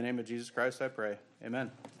In the name of Jesus Christ, I pray. Amen.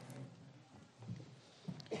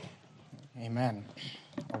 Amen.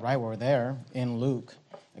 All right, we're there in Luke.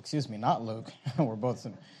 Excuse me, not Luke. We're both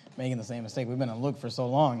making the same mistake. We've been in Luke for so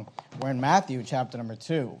long. We're in Matthew chapter number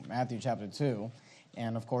 2. Matthew chapter 2.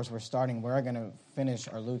 And, of course, we're going to finish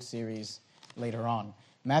our Luke series later on.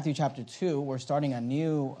 Matthew chapter 2, we're starting a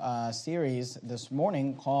new series this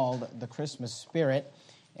morning called The Christmas Spirit.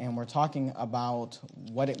 And we're talking about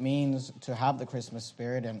what it means to have the Christmas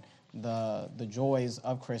spirit and the joys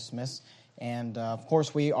of Christmas. And, of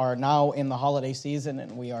course, we are now in the holiday season,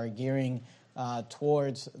 and we are gearing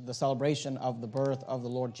towards the celebration of the birth of the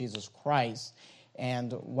Lord Jesus Christ.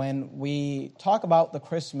 And when we talk about the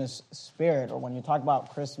Christmas spirit, or when you talk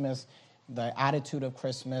about Christmas, the attitude of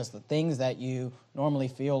Christmas, the things that you normally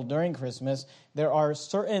feel during Christmas, there are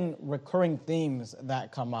certain recurring themes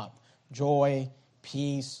that come up. Joy,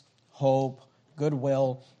 peace, hope,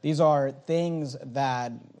 goodwill. These are things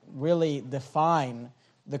that really define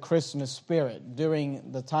the Christmas spirit.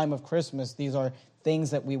 During the time of Christmas, these are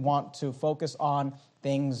things that we want to focus on,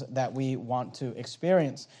 things that we want to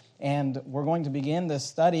experience. And we're going to begin this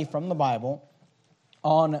study from the Bible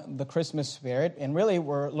on the Christmas spirit. And really,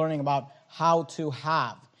 we're learning about how to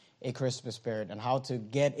have a Christmas spirit and how to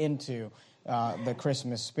get into the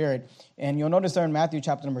Christmas spirit. And you'll notice there in Matthew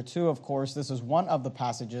chapter number 2, of course, this is one of the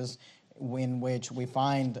passages in which we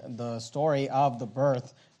find the story of the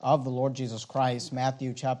birth of the Lord Jesus Christ.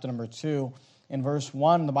 Matthew chapter number 2, in verse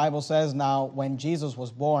 1, the Bible says, "Now when Jesus was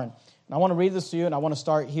born." And I want to read this to you, and I want to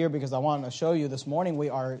start here because I want to show you this morning we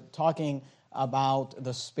are talking about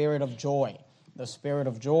the spirit of joy. The spirit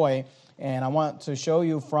of joy. And I want to show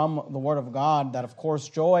you from the Word of God that, of course,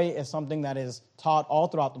 joy is something that is taught all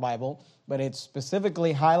throughout the Bible, but it's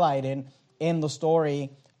specifically highlighted in the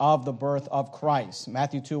story of the birth of Christ.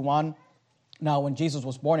 Matthew 2:1. "Now when Jesus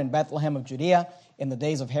was born in Bethlehem of Judea, in the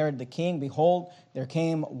days of Herod the king, behold, there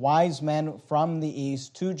came wise men from the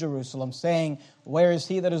east to Jerusalem, saying, Where is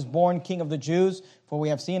he that is born King of the Jews? For we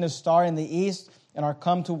have seen his star in the east, and are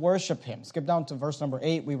come to worship him." Skip down to verse number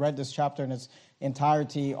 8. We read this chapter in its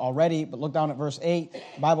entirety already, but look down at verse 8.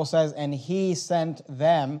 The Bible says, "And he sent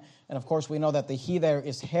them," and of course we know that the he there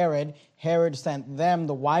is Herod. Herod sent them,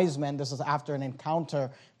 the wise men. This is after an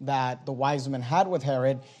encounter that the wise men had with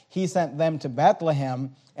Herod. He sent them to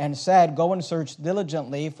Bethlehem and said, "Go and search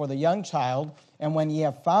diligently for the young child, and when ye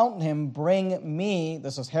have found him, bring me,"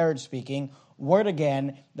 this is Herod speaking, "word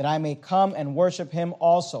again, that I may come and worship him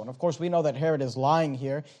also." And of course, we know that Herod is lying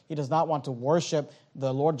here. He does not want to worship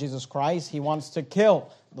the Lord Jesus Christ. He wants to kill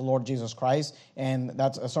the Lord Jesus Christ. And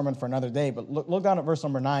that's a sermon for another day. But look down at verse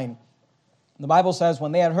number 9. The Bible says,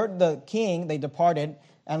 "When they had heard the king, they departed.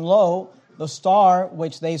 And lo, the star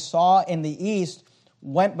which they saw in the east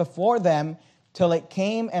went before them till it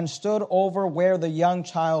came and stood over where the young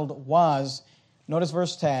child was." Notice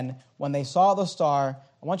verse 10. "When they saw the star,"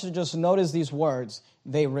 I want you to just notice these words,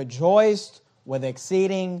 "they rejoiced with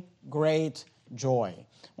exceeding great joy."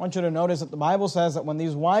 I want you to notice that the Bible says that when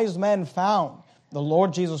these wise men found the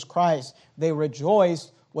Lord Jesus Christ, they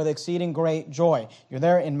rejoiced with exceeding great joy. You're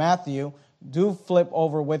there in Matthew. Do flip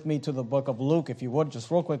over with me to the book of Luke, if you would, just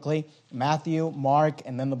real quickly. Matthew, Mark,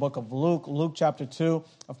 and then the book of Luke. Luke chapter 2.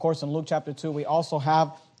 Of course, in Luke chapter 2, we also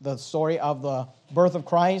have the story of the birth of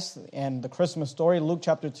Christ and the Christmas story. Luke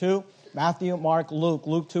chapter 2. Matthew, Mark, Luke.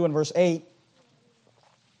 Luke 2 and verse 8.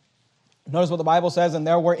 Notice what the Bible says, "And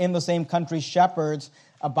there were in the same country shepherds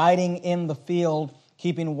abiding in the field,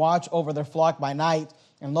 keeping watch over their flock by night.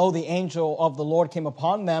 And lo, the angel of the Lord came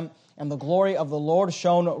upon them, and the glory of the Lord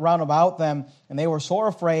shone round about them. And they were sore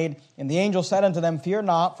afraid. And the angel said unto them, Fear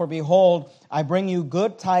not, for behold, I bring you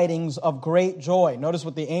good tidings of great joy." Notice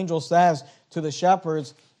what the angel says to the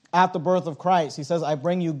shepherds at the birth of Christ. He says, "I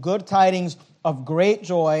bring you good tidings of great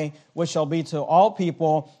joy, which shall be to all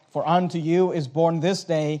people. For unto you is born this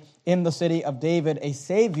day in the city of David a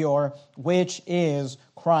Savior, which is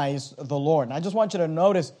Christ the Lord." And I just want you to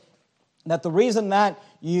notice that the reason that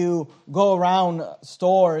you go around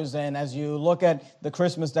stores and as you look at the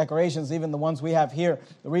Christmas decorations, even the ones we have here,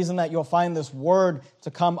 the reason that you'll find this word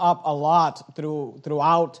to come up a lot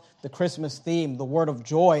throughout the Christmas theme, the word of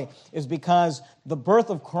joy, is because the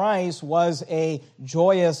birth of Christ was a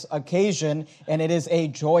joyous occasion and it is a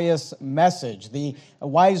joyous message. The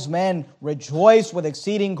wise men rejoiced with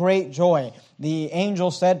exceeding great joy. The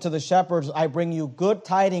angel said to the shepherds, "I bring you good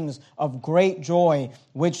tidings of great joy,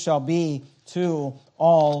 which shall be to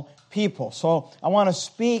all people." So I want to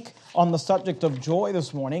speak on the subject of joy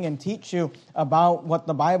this morning and teach you about what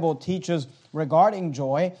the Bible teaches regarding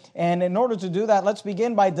joy. And in order to do that, let's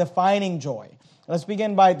begin by defining joy. Let's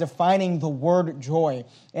begin by defining the word joy.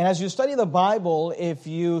 And as you study the Bible, if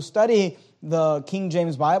you study the King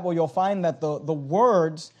James Bible, you'll find that the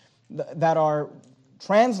words that are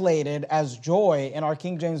translated as joy in our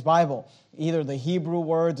King James Bible, either the Hebrew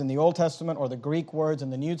words in the Old Testament or the Greek words in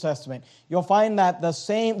the New Testament, you'll find that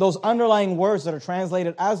those underlying words that are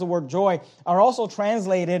translated as the word joy are also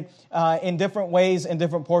translated in different ways in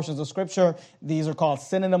different portions of Scripture. These are called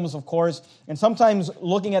synonyms, of course, and sometimes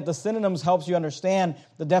looking at the synonyms helps you understand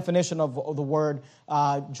the definition of the word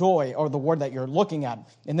joy, or the word that you're looking at.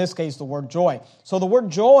 In this case, the word joy. So the word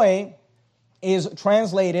joy is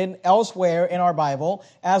translated elsewhere in our Bible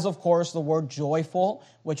as, of course, the word joyful,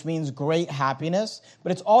 which means great happiness.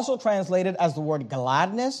 But it's also translated as the word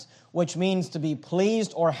gladness, which means to be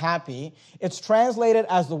pleased or happy. It's translated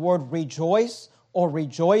as the word rejoice or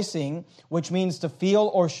rejoicing, which means to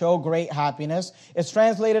feel or show great happiness. It's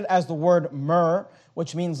translated as the word myrrh,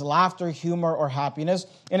 which means laughter, humor, or happiness.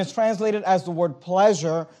 And it's translated as the word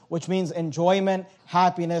pleasure, which means enjoyment,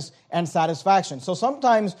 happiness, and satisfaction. So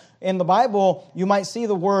sometimes in the Bible, you might see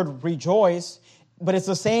the word rejoice, but it's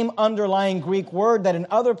the same underlying Greek word that in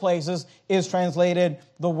other places is translated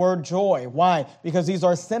the word joy. Why? Because these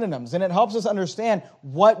are synonyms, and it helps us understand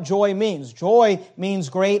what joy means. Joy means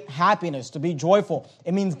great happiness, to be joyful.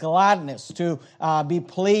 It means gladness, to be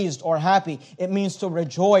pleased or happy. It means to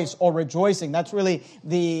rejoice or rejoicing. That's really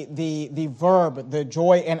the verb, the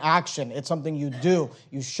joy in action. It's something you do.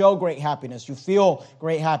 You show great happiness. You feel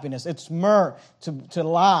great happiness. It's myrrh, to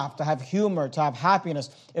laugh, to have humor, to have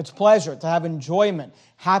happiness. It's pleasure, to have enjoyment,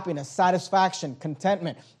 happiness, satisfaction,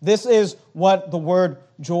 contentment. This is what the word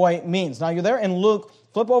joy means. Now, you're there in Luke.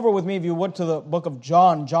 Flip over with me, if you would, to the book of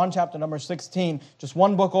John, John chapter number 16, just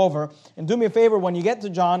one book over. And do me a favor, when you get to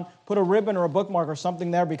John, put a ribbon or a bookmark or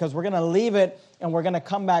something there, because we're going to leave it and we're going to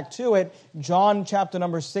come back to it. John chapter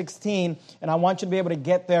number 16, and I want you to be able to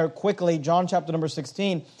get there quickly. John chapter number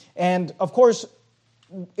 16. And, of course,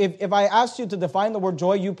 if I asked you to define the word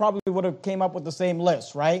joy, you probably would have came up with the same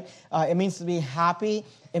list, right? It means to be happy.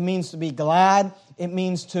 It means to be glad. It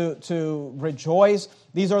means to rejoice.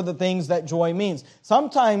 These are the things that joy means.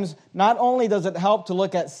 Sometimes, not only does it help to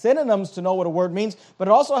look at synonyms to know what a word means, but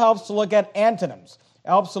it also helps to look at antonyms. It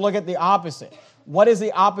helps to look at the opposite. What is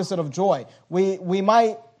the opposite of joy? We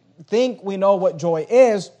might think we know what joy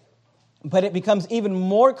is, but it becomes even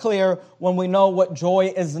more clear when we know what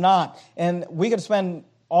joy is not. And we could spend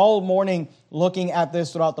all morning looking at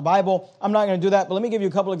this throughout the Bible. I'm not going to do that, but let me give you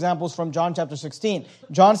a couple examples from John chapter 16.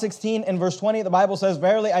 John 16 and verse 20, the Bible says,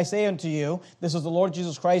 "Verily I say unto you," this is the Lord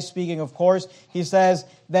Jesus Christ speaking, of course, he says,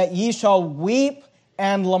 "that ye shall weep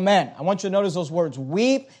and lament." I want you to notice those words,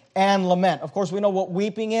 weep and lament. Of course, we know what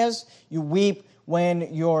weeping is. You weep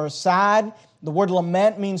when you're sad. The word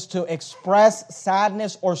lament means to express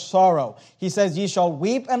sadness or sorrow. He says, "Ye shall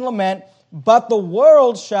weep and lament, but the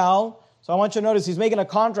world shall..." So I want you to notice he's making a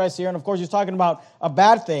contrast here, and of course he's talking about a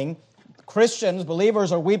bad thing. Christians,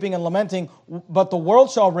 believers, are weeping and lamenting, but the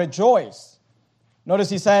world shall rejoice.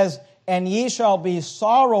 Notice he says, "And ye shall be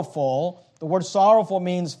sorrowful." The word sorrowful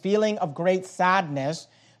means feeling of great sadness,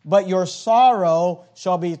 but your sorrow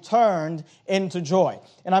shall be turned into joy.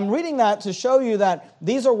 And I'm reading that to show you that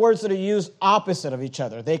these are words that are used opposite of each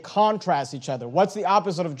other. They contrast each other. What's the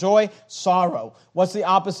opposite of joy? Sorrow. What's the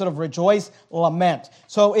opposite of rejoice? Lament.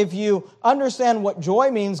 So if you understand what joy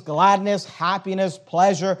means, gladness, happiness,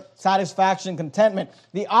 pleasure, satisfaction, contentment,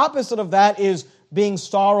 the opposite of that is being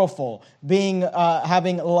sorrowful,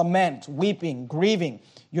 having lament, weeping, grieving.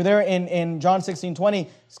 You're there in John 16:20.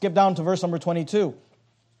 Skip down to verse number 22.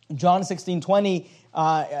 John 16:20,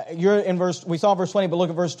 you're in we saw verse 20, but look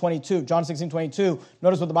at verse 22. John 16:22,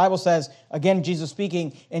 notice what the Bible says. Again, Jesus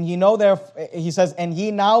speaking, he says, "And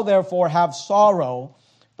ye now therefore have sorrow,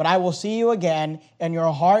 but I will see you again, and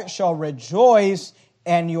your heart shall rejoice,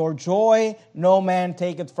 and your joy no man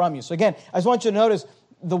taketh from you." So again, I just want you to notice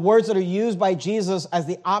the words that are used by Jesus as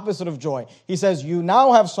the opposite of joy. He says, "You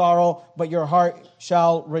now have sorrow, but your heart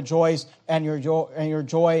shall rejoice, and your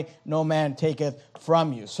joy no man taketh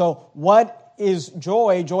from you." So what is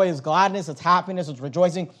joy? Joy is gladness, it's happiness, it's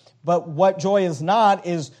rejoicing. But what joy is not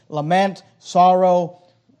is lament, sorrow,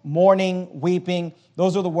 mourning, weeping.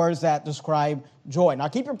 Those are the words that describe joy. Now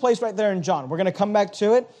keep your place right there in John. We're going to come back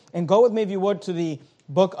to it, and go with me, if you would, to the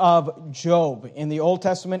book of Job in the Old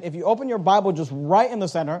Testament. If you open your Bible just right in the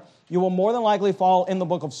center, you will more than likely fall in the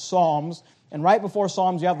book of Psalms. And right before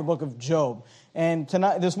Psalms, you have the book of Job. And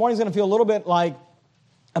this morning's going to feel a little bit like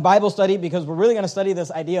a Bible study, because we're really going to study this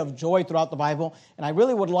idea of joy throughout the Bible. And I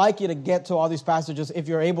really would like you to get to all these passages if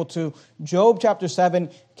you're able to. Job chapter 7,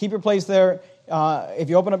 keep your place there. If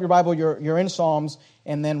you open up your Bible, you're in Psalms.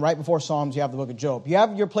 And then right before Psalms, you have the book of Job. You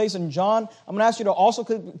have your place in John. I'm going to ask you to also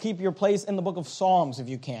keep your place in the book of Psalms if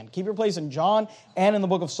you can. Keep your place in John and in the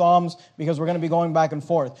book of Psalms because we're going to be going back and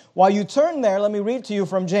forth. While you turn there, let me read to you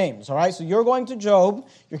from James. All right, so you're going to Job,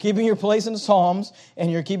 you're keeping your place in Psalms,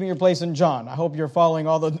 and you're keeping your place in John. I hope you're following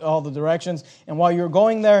all the directions. And while you're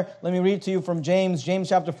going there, let me read to you from James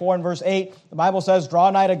chapter 4 and verse 8. The Bible says, "Draw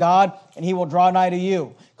nigh to God, and He will draw nigh to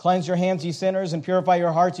you. Cleanse your hands, ye sinners, and purify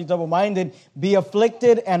your hearts, ye double-minded. Be afflicted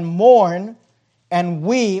and mourn and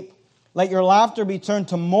weep. Let your laughter be turned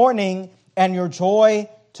to mourning and your joy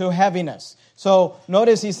to heaviness." So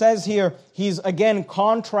notice he says here, he's again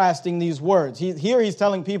contrasting these words. Here he's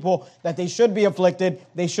telling people that they should be afflicted,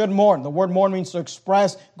 they should mourn. The word mourn means to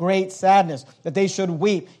express great sadness, that they should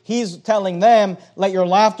weep. He's telling them, let your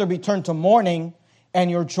laughter be turned to mourning and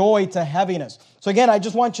your joy to heaviness. So again, I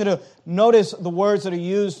just want you to notice the words that are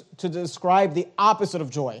used to describe the opposite of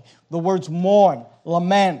joy. The words mourn,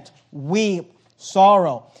 lament, weep,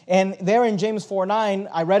 sorrow. And there in James 4:9,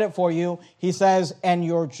 I read it for you, he says, and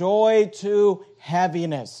your joy to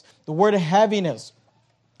heaviness. The word heaviness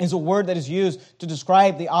is a word that is used to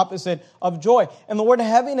describe the opposite of joy. And the word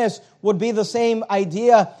heaviness would be the same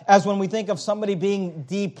idea as when we think of somebody being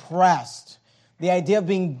depressed. The idea of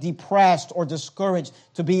being depressed or discouraged,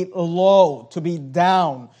 to be low, to be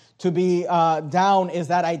down. To be down is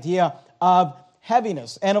that idea of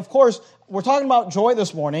heaviness. And of course, we're talking about joy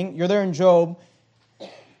this morning. You're there in Job.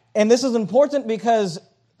 And this is important because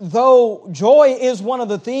though joy is one of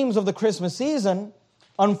the themes of the Christmas season,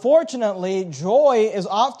 unfortunately, joy is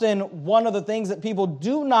often one of the things that people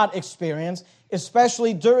do not experience,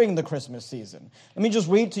 especially during the Christmas season. Let me just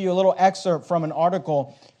read to you a little excerpt from an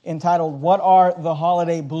article entitled, "What Are the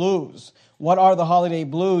Holiday Blues?" What are the holiday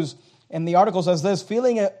blues? And the article says this: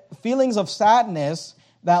 feelings of sadness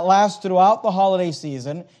that last throughout the holiday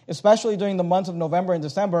season, especially during the months of November and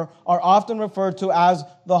December, are often referred to as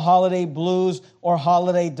the holiday blues or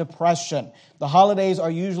holiday depression. The holidays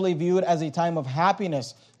are usually viewed as a time of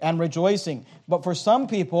happiness and rejoicing, but for some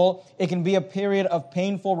people, it can be a period of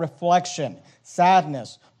painful reflection,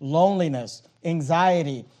 sadness, loneliness,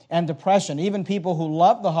 anxiety, and depression. Even people who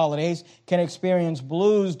love the holidays can experience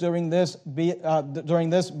blues during this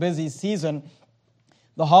busy season.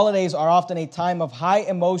 The holidays are often a time of high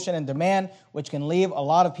emotion and demand, which can leave a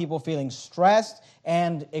lot of people feeling stressed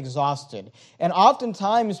and exhausted. And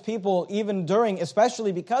oftentimes people, even during,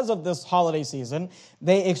 especially because of this holiday season,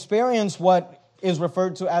 they experience what is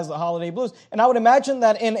referred to as the holiday blues. And I would imagine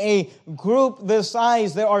that in a group this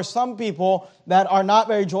size, there are some people that are not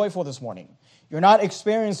very joyful this morning. You're not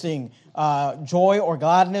experiencing joy or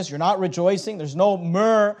gladness. You're not rejoicing. There's no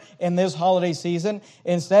myrrh in this holiday season.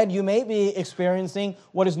 Instead, you may be experiencing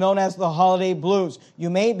what is known as the holiday blues. You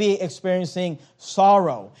may be experiencing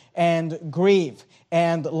sorrow and grief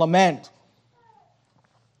and lament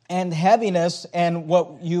and heaviness and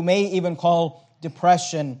what you may even call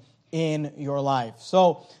depression in your life.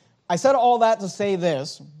 So I said all that to say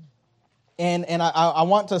this. And I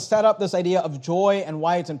want to set up this idea of joy and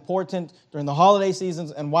why it's important during the holiday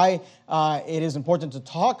seasons and why it is important to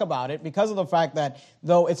talk about it, because of the fact that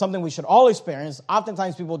though it's something we should all experience,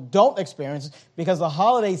 oftentimes people don't experience it because the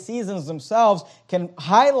holiday seasons themselves can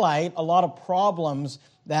highlight a lot of problems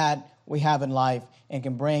that we have in life and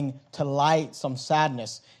can bring to light some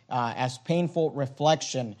sadness as painful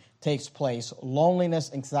reflection takes place, loneliness,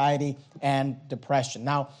 anxiety, and depression.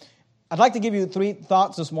 Now, I'd like to give you 3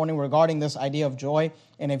 thoughts this morning regarding this idea of joy,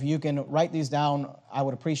 and if you can write these down, I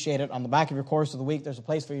would appreciate it. On the back of your course of the week, there's a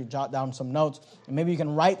place for you to jot down some notes, and maybe you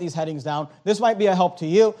can write these headings down. This might be a help to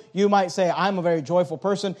you. You might say, I'm a very joyful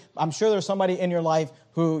person. I'm sure there's somebody in your life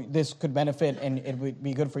who this could benefit, and it would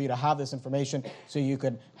be good for you to have this information so you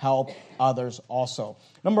could help others also.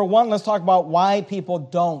 Number 1, let's talk about why people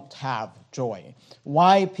don't have joy.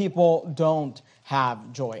 Why people don't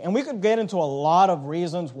have joy. And we could get into a lot of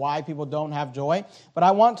reasons why people don't have joy, but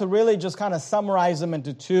I want to really just kind of summarize them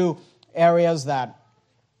into 2 areas that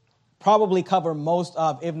probably cover most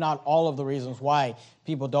of, if not all of the reasons why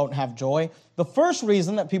people don't have joy. The first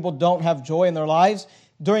reason that people don't have joy in their lives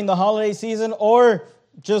during the holiday season or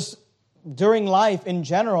just during life in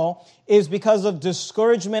general is because of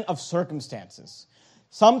discouragement of circumstances.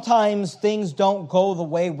 Sometimes things don't go the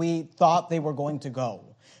way we thought they were going to go.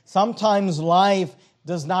 Sometimes life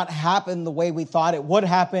does not happen the way we thought it would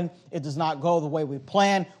happen. It does not go the way we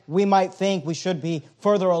planned. We might think we should be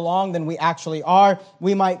further along than we actually are.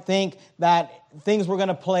 We might think that things were going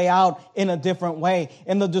to play out in a different way.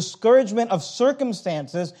 And the discouragement of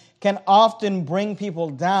circumstances can often bring people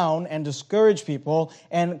down and discourage people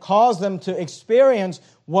and cause them to experience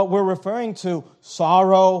what we're referring to: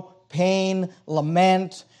 sorrow, pain,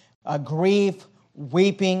 lament, grief,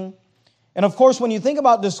 weeping. And of course, when you think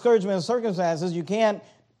about discouragement and circumstances, you can't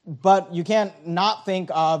not think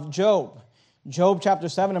of Job. Job chapter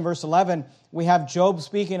 7 and verse 11, we have Job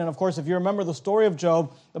speaking. And of course, if you remember the story of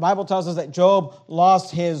Job, the Bible tells us that Job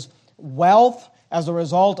lost his wealth as a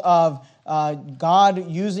result of God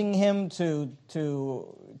using him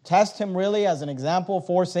to test him really as an example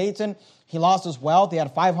for Satan. He lost his wealth. He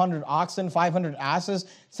had 500 oxen, 500 asses,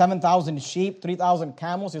 7,000 sheep, 3,000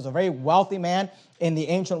 camels. He was a very wealthy man in the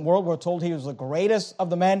ancient world. We're told he was the greatest of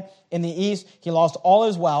the men in the East. He lost all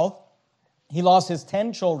his wealth. He lost his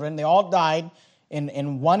 10 children. They all died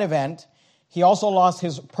in one event. He also lost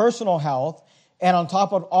his personal health. And on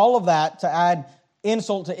top of all of that, to add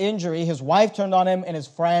insult to injury, his wife turned on him and his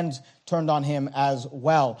friends turned on him as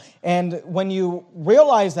well. And when you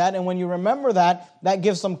realize that and when you remember that, that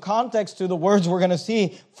gives some context to the words we're going to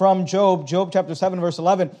see from Job. Job chapter 7 verse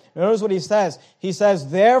 11. Notice what he says. He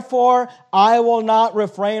says, "Therefore I will not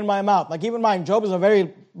refrain my mouth." Now keep in mind, Job is in a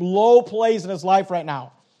very low place in his life right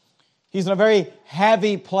now. He's in a very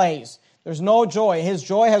heavy place. There's no joy. His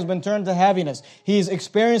joy has been turned to heaviness. He's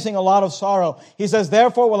experiencing a lot of sorrow. He says,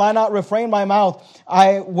 "Therefore will I not refrain my mouth.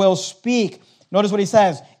 I will speak." Notice what he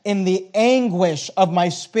says. "In the anguish of my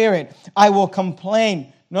spirit, I will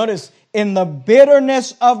complain." Notice, "in the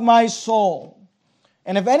bitterness of my soul."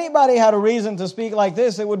 And if anybody had a reason to speak like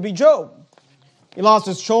this, it would be Job. He lost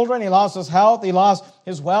his children. He lost his health. He lost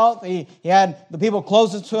his wealth. He had the people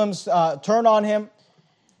closest to him turn on him.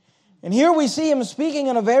 And here we see him speaking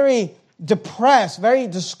in a very depressed, very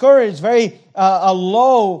discouraged, very a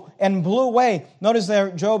low and blue way. Notice there,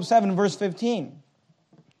 Job 7, verse 15.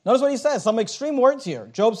 Notice what he says, some extreme words here.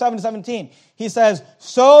 Job 7:17. He says,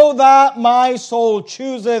 "So that my soul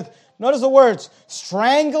chooseth," notice the words,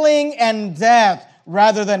 "strangling and death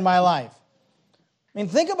rather than my life." I mean,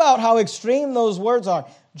 think about how extreme those words are.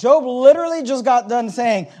 Job literally just got done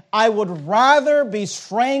saying, "I would rather be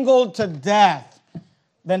strangled to death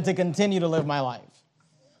than to continue to live my life."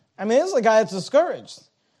 I mean, this is a guy that's discouraged.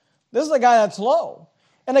 This is a guy that's low.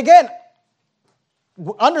 And again,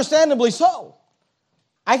 understandably so.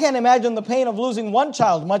 I can't imagine the pain of losing one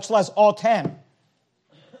child, much less all 10,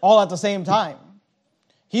 all at the same time.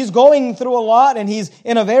 He's going through a lot and he's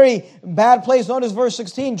in a very bad place. Notice verse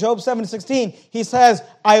 16, Job 7:16. He says,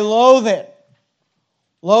 "I loathe it."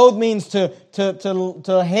 Loathe means to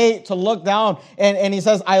hate, to look down. And he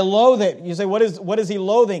says, "I loathe it." You say, what is he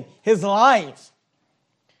loathing? His life.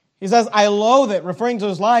 He says, "I loathe it," referring to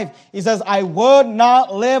his life. He says, "I would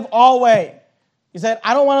not live always." He said,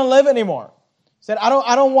 "I don't want to live anymore." He said, I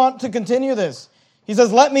don't want to continue this." He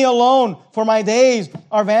says, "Let me alone, for my days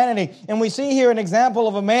are vanity." And we see here an example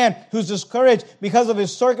of a man who's discouraged because of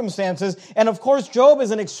his circumstances. And of course, Job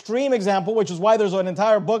is an extreme example, which is why there's an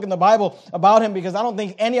entire book in the Bible about him, because I don't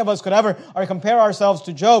think any of us could ever compare ourselves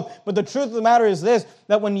to Job. But the truth of the matter is this,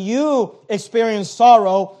 that when you experience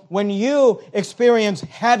sorrow, when you experience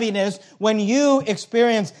heaviness, when you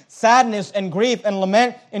experience sadness and grief and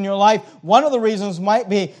lament in your life, one of the reasons might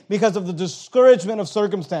be because of the discouragement of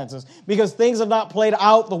circumstances, because things have not played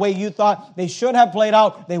out the way you thought they should have played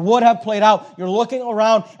out, they would have played out. You're looking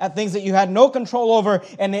around at things that you had no control over,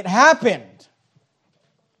 and it happened.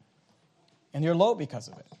 And you're low because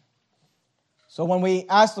of it. So when we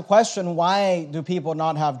ask the question, why do people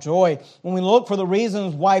not have joy? When we look for the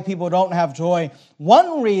reasons why people don't have joy,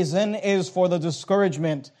 one reason is for the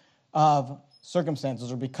discouragement of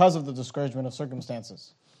circumstances, or because of the discouragement of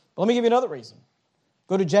circumstances. But let me give you another reason.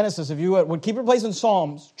 Go to Genesis. If you would keep your place in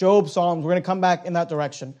Psalms, Job, Psalms, we're going to come back in that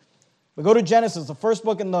direction. But go to Genesis. The first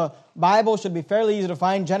book in the Bible should be fairly easy to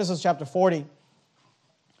find, Genesis chapter 40.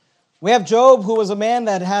 We have Job, who was a man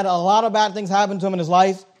that had a lot of bad things happen to him in his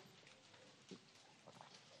life.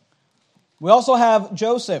 We also have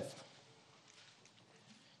Joseph.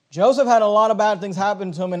 Joseph had a lot of bad things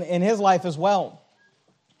happen to him in his life as well.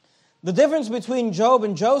 The difference between Job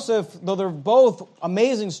and Joseph, though they're both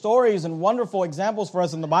amazing stories and wonderful examples for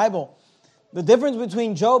us in the Bible, the difference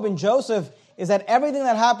between Job and Joseph is that everything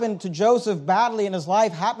that happened to Joseph badly in his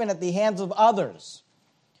life happened at the hands of others.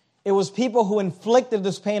 It was people who inflicted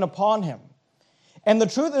this pain upon him. And the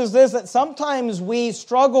truth is this, that sometimes we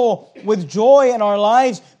struggle with joy in our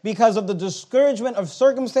lives because of the discouragement of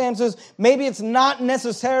circumstances. Maybe it's not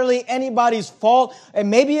necessarily anybody's fault,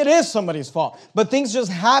 and maybe it is somebody's fault. But things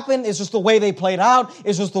just happen. It's just the way they played out.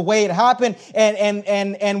 It's just the way it happened,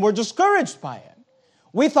 and we're discouraged by it.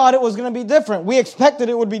 We thought it was going to be different. We expected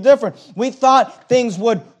it would be different. We thought things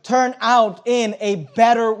would turn out in a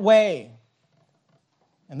better way.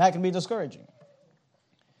 And that can be discouraging.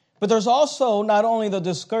 But there's also not only the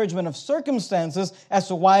discouragement of circumstances as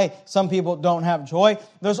to why some people don't have joy,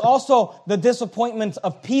 there's also the disappointment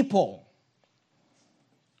of people.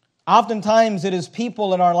 Oftentimes it is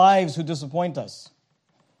people in our lives who disappoint us.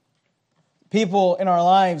 People in our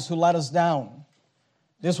lives who let us down.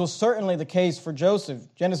 This was certainly the case for Joseph.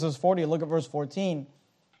 Genesis 40, look at verse 14.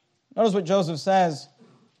 Notice what Joseph says.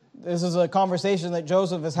 This is a conversation that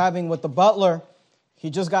Joseph is having with the butler. He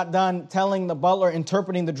just got done telling the butler,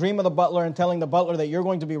 interpreting the dream of the butler and telling the butler that you're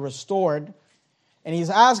going to be restored. And he's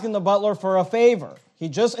asking the butler for a favor. He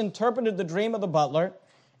just interpreted the dream of the butler,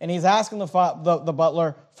 and he's asking the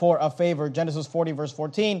butler for a favor. Genesis 40, verse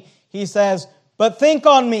 14, he says, but think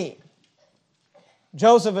on me.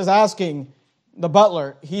 Joseph is asking the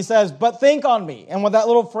butler, he says, but think on me. And what that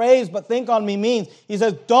little phrase, but think on me, means, he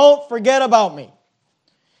says, don't forget about me.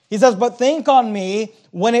 He says, but think on me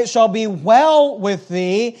when it shall be well with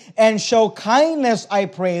thee, and show kindness, I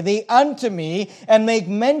pray thee, unto me, and make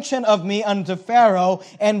mention of me unto Pharaoh,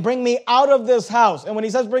 and bring me out of this house. And when he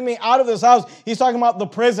says bring me out of this house, he's talking about the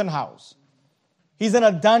prison house. He's in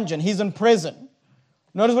a dungeon. He's in prison.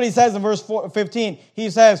 Notice what he says in verse 15. He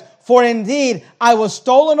says, for indeed I was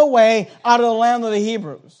stolen away out of the land of the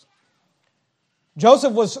Hebrews.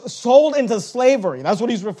 Joseph was sold into slavery. That's what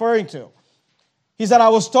he's referring to. He said, I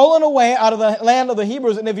was stolen away out of the land of the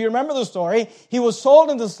Hebrews. And if you remember the story, he was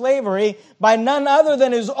sold into slavery by none other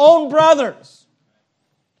than his own brothers.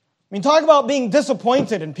 I mean, talk about being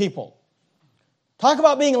disappointed in people. Talk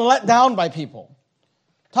about being let down by people.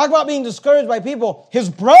 Talk about being discouraged by people.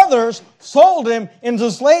 His brothers sold him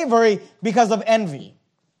into slavery because of envy.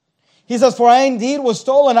 He says, for I indeed was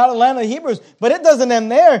stolen out of the land of the Hebrews. But it doesn't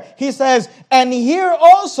end there. He says, and here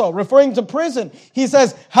also, referring to prison, he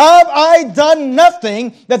says, have I done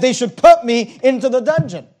nothing that they should put me into the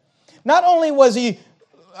dungeon? Not only was he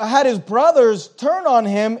had his brothers turn on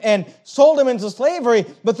him and sold him into slavery,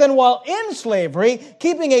 but then while in slavery,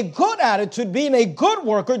 keeping a good attitude, being a good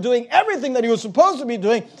worker, doing everything that he was supposed to be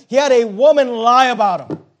doing, he had a woman lie about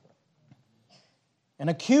him and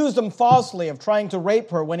accused him falsely of trying to rape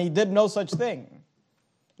her when he did no such thing.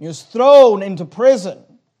 He was thrown into prison.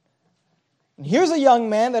 And here's a young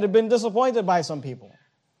man that had been disappointed by some people,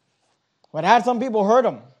 who had had some people hurt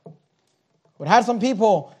him, who had had some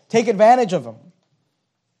people take advantage of him,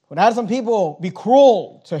 who had had some people be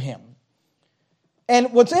cruel to him.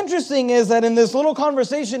 And what's interesting is that in this little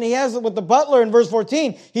conversation he has with the butler in verse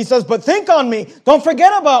 14, he says, but think on me, don't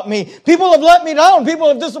forget about me. People have let me down, people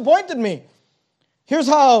have disappointed me. Here's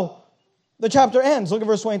how the chapter ends. Look at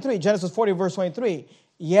verse 23, Genesis 40, verse 23.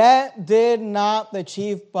 Yet did not the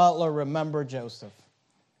chief butler remember Joseph,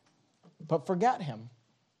 but forget him.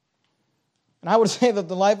 And I would say that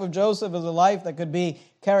the life of Joseph is a life that could be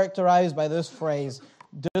characterized by this phrase,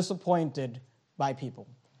 disappointed by people.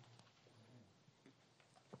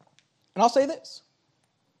 And I'll say this.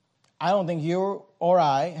 I don't think you or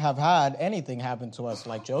I have had anything happen to us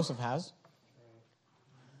like Joseph has.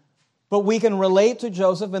 But we can relate to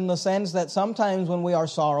Joseph in the sense that sometimes when we are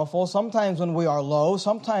sorrowful, sometimes when we are low,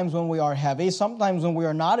 sometimes when we are heavy, sometimes when we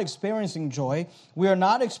are not experiencing joy, we are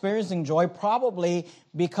not experiencing joy probably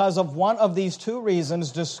because of one of these two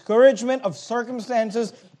reasons, discouragement of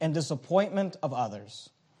circumstances and disappointment of others.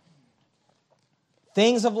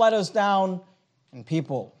 Things have let us down and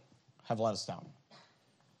people have let us down.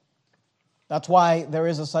 That's why there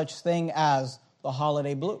is a such thing as the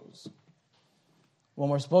holiday blues. When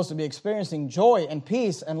we're supposed to be experiencing joy and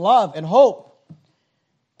peace and love and hope,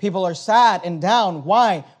 people are sad and down.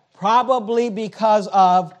 Why? Probably because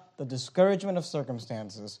of the discouragement of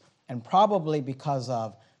circumstances and probably because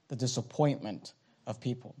of the disappointment of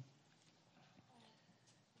people.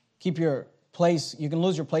 Keep your place. You can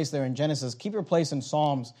lose your place there in Genesis. Keep your place in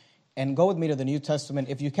Psalms and go with me to the New Testament.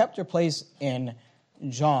 If you kept your place in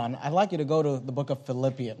John, I'd like you to go to the book of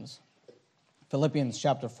Philippians. Philippians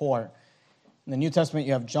chapter 4. In the New Testament,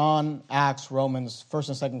 you have John, Acts, Romans,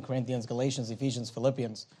 1st and 2nd Corinthians, Galatians, Ephesians,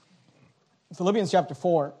 Philippians. Philippians chapter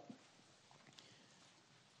 4.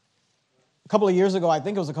 A couple of years ago, I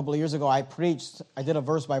think it was a couple of years ago, I did a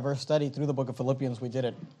verse-by-verse study through the book of Philippians. We did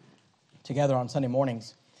it together on Sunday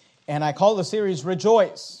mornings. And I called the series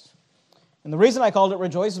Rejoice. And the reason I called it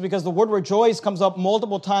Rejoice is because the word rejoice comes up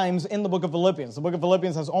multiple times in the book of Philippians. The book of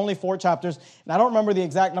Philippians has only 4 chapters, and I don't remember the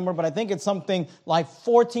exact number, but I think it's something like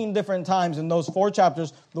 14 different times in those 4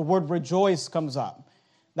 chapters the word rejoice comes up.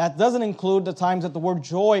 That doesn't include the times that the word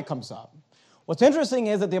joy comes up. What's interesting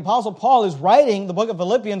is that the Apostle Paul is writing the book of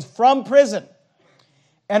Philippians from prison.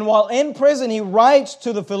 And while in prison, he writes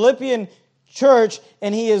to the Philippian church,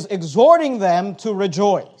 and he is exhorting them to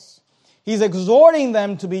rejoice. He's exhorting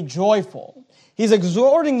them to be joyful. He's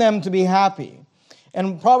exhorting them to be happy.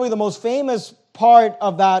 And probably the most famous part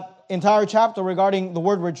of that entire chapter regarding the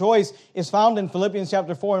word rejoice is found in Philippians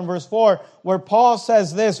chapter 4 and verse 4, where Paul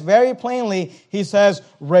says this very plainly. He says,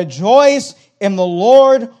 rejoice in the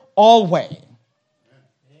Lord always.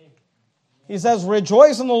 He says,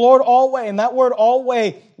 rejoice in the Lord always. And that word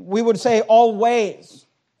always, we would say always,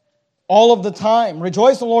 all of the time.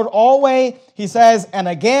 Rejoice in the Lord always, he says, and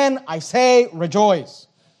again I say rejoice.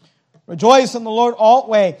 Rejoice in the Lord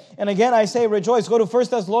always. And again I say rejoice. Go to 1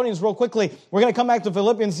 Thessalonians real quickly. We're going to come back to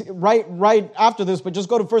Philippians right after this, but just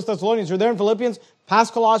go to 1 Thessalonians. You're there in Philippians,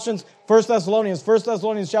 past Colossians, 1 Thessalonians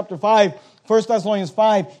chapter 5, 1 Thessalonians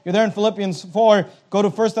 5. You're there in Philippians 4. Go to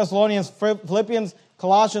 1 Thessalonians, Philippians,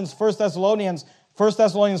 Colossians, 1 Thessalonians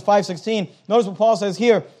 5:16. Notice what Paul says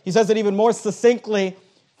here. He says it even more succinctly.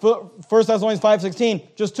 1 Thessalonians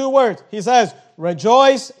 5:16. Just two words. He says,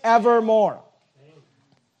 rejoice evermore.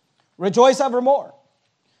 Rejoice evermore.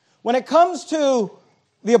 When it comes to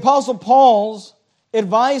the Apostle Paul's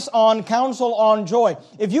advice on counsel on joy,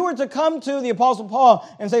 if you were to come to the Apostle Paul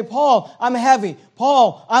and say, Paul, I'm heavy.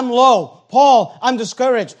 Paul, I'm low. Paul, I'm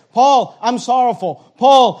discouraged. Paul, I'm sorrowful.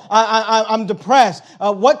 Paul, I'm depressed.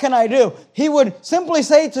 What can I do? He would simply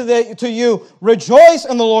say to you, rejoice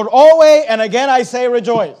in the Lord always, and again I say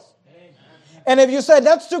rejoice. And if you said,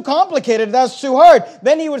 that's too complicated, that's too hard,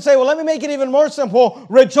 then he would say, well, let me make it even more simple.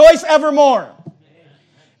 Rejoice evermore.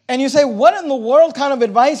 And you say, what in the world kind of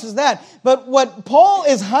advice is that? But what Paul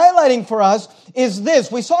is highlighting for us is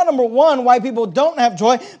this. We saw, number one, why people don't have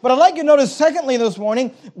joy. But I'd like you to notice, secondly, this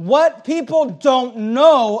morning, what people don't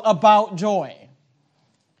know about joy.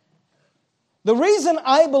 The reason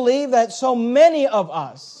I believe that so many of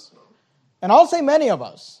us, and I'll say many of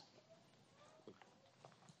us,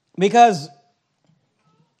 because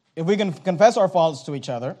if we can confess our faults to each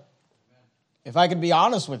other, if I could be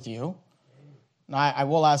honest with you, and I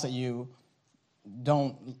will ask that you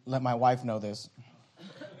don't let my wife know this,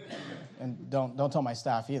 and don't tell my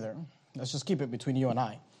staff either. Let's just keep it between you and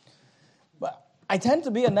I. But I tend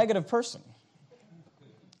to be a negative person.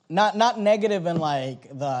 Not negative in like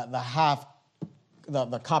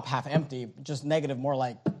the cup half empty, just negative more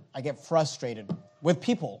like I get frustrated with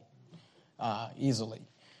people easily.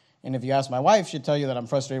 And if you ask my wife, she'd tell you that I'm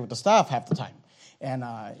frustrated with the staff half the time.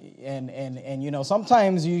 And you know,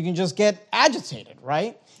 sometimes you can just get agitated,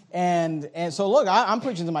 right? And so look, I'm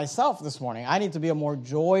preaching to myself this morning. I need to be a more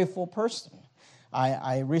joyful person.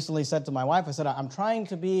 I recently said to my wife, I said, I'm trying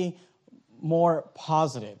to be more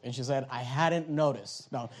positive. And she said, I hadn't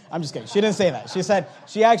noticed. No, I'm just kidding. She didn't say that.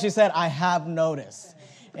 She actually said, I have noticed.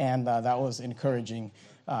 And that was encouraging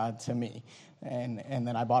to me. And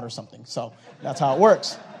then I bought her something. So that's how it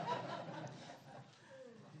works.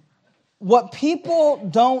 What people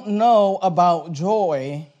don't know about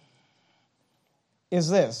joy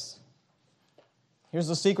is this. Here's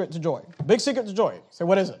the secret to joy. Big secret to joy. So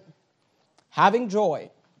what is it? Having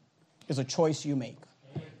joy is a choice you make.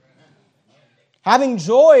 Having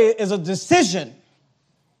joy is a decision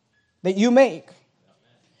that you make.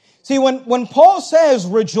 See, when Paul says,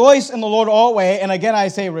 rejoice in the Lord always, and again I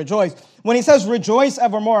say rejoice, when he says rejoice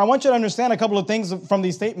evermore, I want you to understand a couple of things from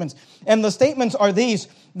these statements. And the statements are these,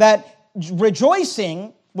 that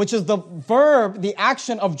rejoicing, which is the verb, the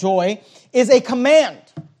action of joy, is a command.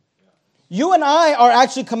 You and I are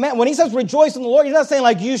actually command. When he says rejoice in the Lord, he's not saying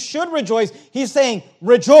like you should rejoice. He's saying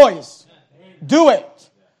rejoice. Do it.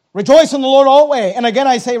 Rejoice in the Lord always. And again,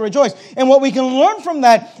 I say rejoice. And what we can learn from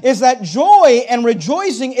that is that joy and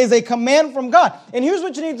rejoicing is a command from God. And here's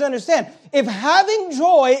what you need to understand. If having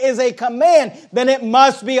joy is a command, then it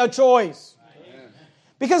must be a choice.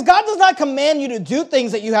 Because God does not command you to do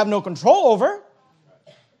things that you have no control over.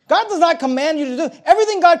 God does not command you to do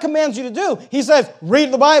everything God commands you to do. He says,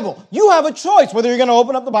 read the Bible. You have a choice whether you're going to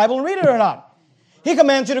open up the Bible and read it or not. He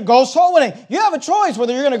commands you to go soul winning. You have a choice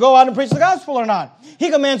whether you're going to go out and preach the gospel or not.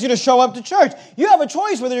 He commands you to show up to church. You have a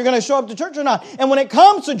choice whether you're going to show up to church or not. And when it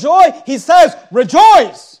comes to joy, he says,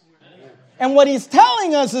 rejoice. And what he's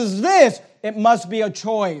telling us is this, it must be a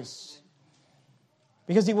choice.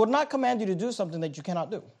 Because he would not command you to do something that you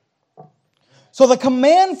cannot do. So the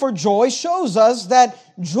command for joy shows us that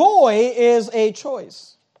joy is a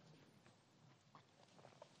choice.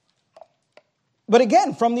 But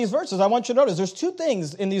again, from these verses, I want you to notice there's two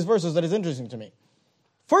things in these verses that is interesting to me.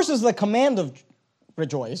 First is the command of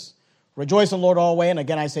rejoice. Rejoice in the Lord always, and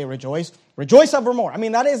again I say rejoice. Rejoice evermore. I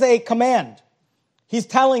mean, that is a command. He's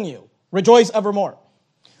telling you, rejoice evermore.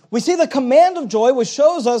 We see the command of joy, which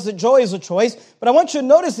shows us that joy is a choice. But I want you to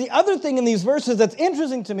notice the other thing in these verses that's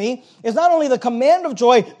interesting to me is not only the command of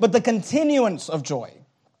joy, but the continuance of joy.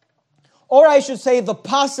 or I should say the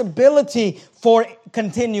possibility for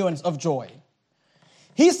continuance of joy.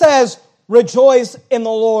 He says, rejoice in the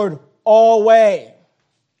Lord always.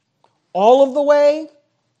 All of the way,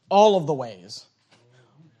 all of the ways.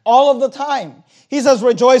 All of the time. He says,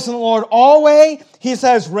 rejoice in the Lord always. He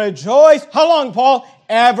says, rejoice. How long, Paul?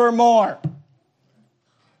 Evermore.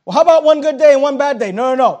 Well, how about one good day and one bad day?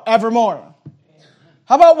 No, evermore.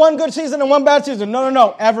 How about one good season and one bad season?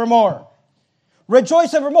 No, evermore.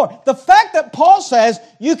 Rejoice evermore. The fact that Paul says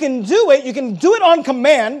you can do it on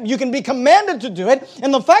command, you can be commanded to do it,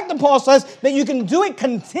 and the fact that Paul says that you can do it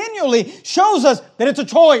continually shows us that it's a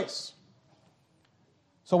choice.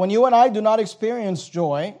 So when you and I do not experience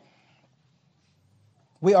joy,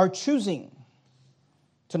 we are choosing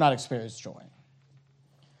to not experience joy.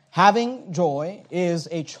 Having joy is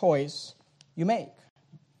a choice you make.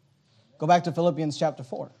 Go back to Philippians chapter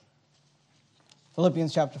 4.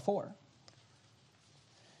 Philippians chapter 4.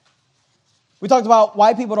 We talked about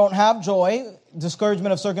why people don't have joy,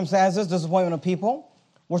 discouragement of circumstances, disappointment of people.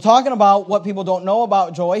 We're talking about what people don't know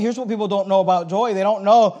about joy. Here's what people don't know about joy. They don't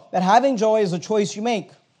know that having joy is a choice you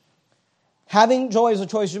make. Having joy is a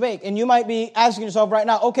choice you make. And you might be asking yourself right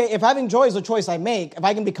now, okay, if having joy is a choice I make, if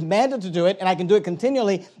I can be commanded to do it and I can do it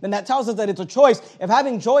continually, then that tells us that it's a choice. If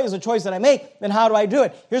having joy is a choice that I make, then how do I do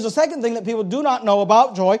it? Here's the second thing that people do not know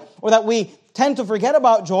about joy, or that we tend to forget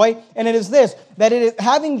about joy, and it is this, that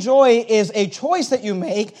having joy is a choice that you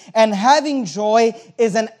make, and having joy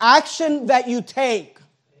is an action that you take.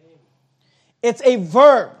 It's a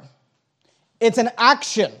verb. It's an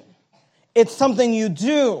action. It's something you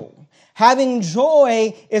do. Having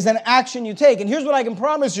joy is an action you take. And here's what I can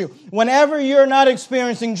promise you. Whenever you're not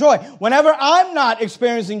experiencing joy, whenever I'm not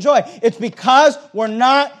experiencing joy, it's because we're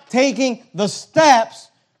not taking the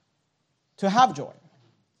steps to have joy.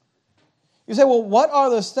 You say, well, what are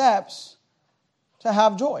the steps to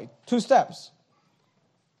have joy? 2 steps.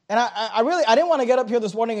 And I didn't want to get up here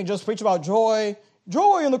this morning and just preach about joy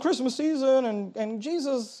in the Christmas season and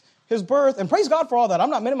Jesus, his birth, and praise God for all that. I'm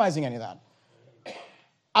not minimizing any of that.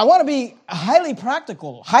 I want to be highly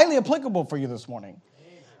practical, highly applicable for you this morning.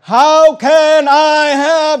 How can I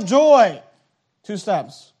have joy? 2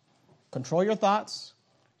 steps. Control your thoughts,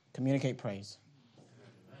 communicate praise.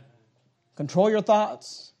 Control your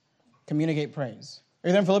thoughts, communicate praise. Are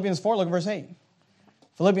you there in Philippians 4? Look at verse 8.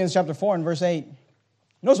 Philippians chapter 4 and verse 8.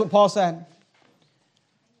 Notice what Paul said.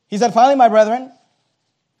 He said, finally, my brethren,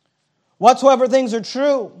 whatsoever things are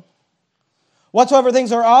true, whatsoever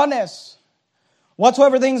things are honest,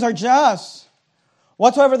 whatsoever things are just,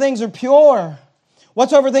 whatsoever things are pure,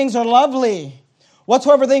 whatsoever things are lovely,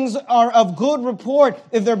 whatsoever things are of good report,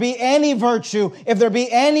 if there be any virtue, if there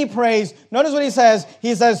be any praise. Notice what he says.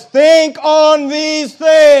 He says, think on these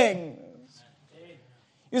things.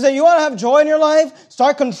 You say, you want to have joy in your life?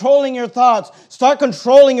 Start controlling your thoughts. Start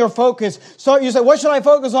controlling your focus. You say, what should I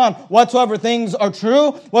focus on? Whatsoever things are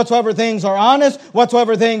true, whatsoever things are honest,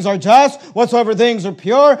 whatsoever things are just, whatsoever things are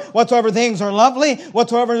pure, whatsoever things are lovely,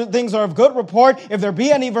 whatsoever things are of good report, if there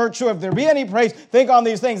be any virtue, if there be any praise, think on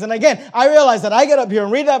these things. And again, I realize that I get up here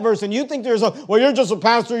and read that verse and you think to yourself, well, you're just a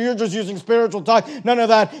pastor, you're just using spiritual talk. None of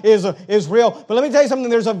that is real. But let me tell you something,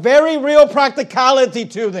 there's a very real practicality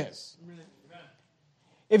to this.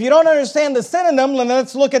 If you don't understand the synonym, then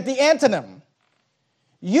let's look at the antonym.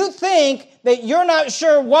 You think that you're not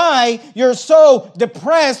sure why you're so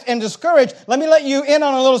depressed and discouraged. Let me let you in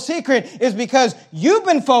on a little secret. Is because you've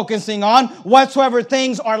been focusing on whatsoever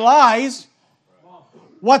things are lies,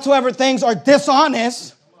 whatsoever things are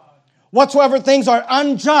dishonest, whatsoever things are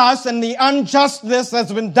unjust, and the unjustness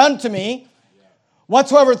that's been done to me,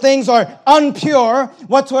 whatsoever things are impure,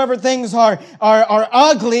 whatsoever things are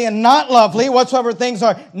ugly and not lovely, whatsoever things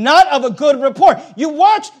are not of a good report. You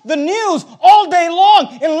watch the news all day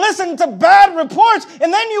long and listen to bad reports,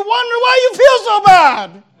 and then you wonder why you feel so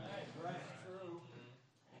bad.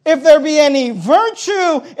 If there be any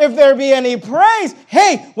virtue, if there be any praise,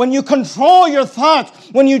 hey, when you control your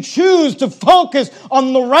thoughts, when you choose to focus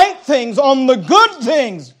on the right things, on the good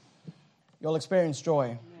things, you'll experience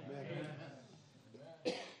joy.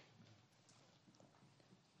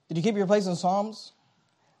 Did you keep your place in Psalms?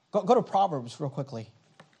 Go to Proverbs real quickly.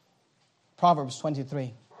 Proverbs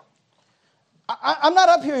 23. I'm not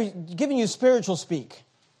up here giving you spiritual speak.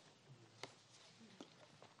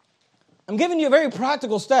 I'm giving you a very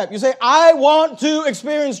practical step. You say, I want to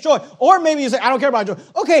experience joy. Or maybe you say, I don't care about joy.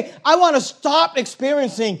 Okay, I want to stop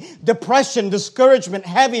experiencing depression, discouragement,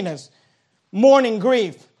 heaviness, mourning,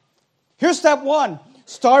 grief. Here's step 1.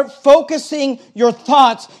 Start focusing your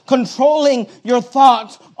thoughts, controlling your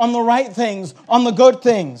thoughts on the right things, on the good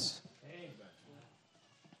things.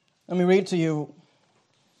 Let me read to you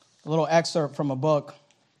A little excerpt from a book.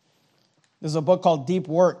 This is a book called Deep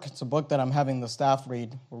Work. It's a book that I'm having the staff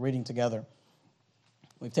read. We're reading together.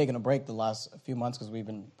 We've taken a break the last few months because we've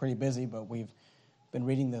been pretty busy, but we've been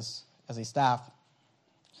reading this as a staff.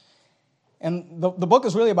 And the book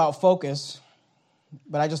is really about focus,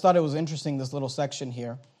 but I just thought it was interesting, this little section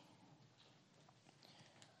here.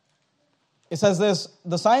 It says this: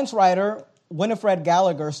 the science writer Winifred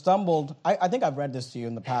Gallagher stumbled, I think I've read this to you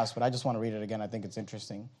in the past, but I just want to read it again. I think it's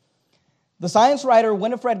interesting. The science writer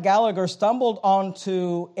Winifred Gallagher stumbled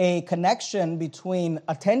onto a connection between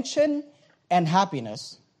attention and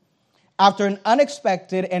happiness after an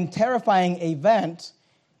unexpected and terrifying event,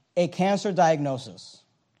 a cancer diagnosis.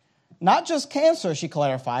 Not just cancer, she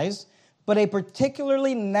clarifies, but a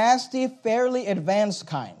particularly nasty, fairly advanced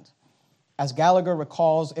kind, as Gallagher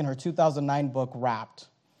recalls in her 2009 book, Wrapped.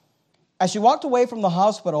 As she walked away from the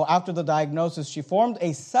hospital after the diagnosis, she formed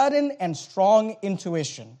a sudden and strong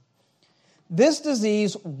intuition. This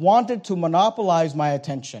disease wanted to monopolize my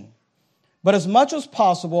attention, but as much as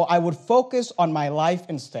possible, I would focus on my life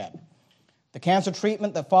instead. The cancer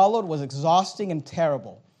treatment that followed was exhausting and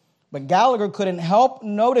terrible, but Gallagher couldn't help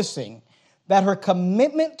noticing that her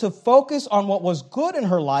commitment to focus on what was good in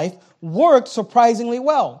her life worked surprisingly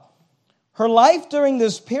well. Her life during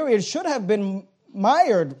this period should have been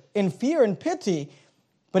mired in fear and pity,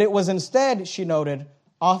 but it was instead, she noted,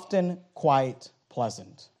 often quite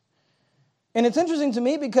pleasant. And it's interesting to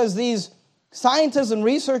me because these scientists and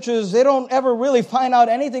researchers, they don't ever really find out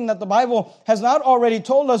anything that the Bible has not already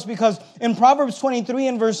told us, because in Proverbs 23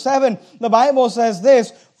 and verse 7, the Bible says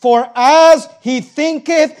this: for as he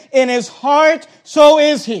thinketh in his heart, so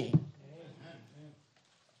is he.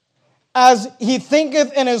 As he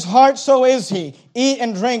thinketh in his heart, so is he. Eat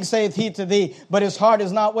and drink, saith he to thee, but his heart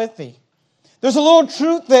is not with thee. There's a little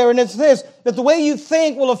truth there, and it's this: that the way you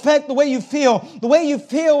think will affect the way you feel. The way you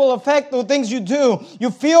feel will affect the things you do.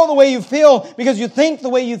 You feel the way you feel because you think the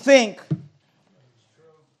way you think.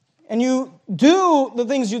 And you do the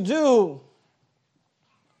things you do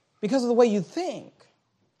because of the way you think,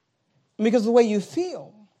 and because of the way you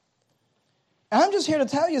feel. And I'm just here to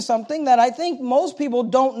tell you something that I think most people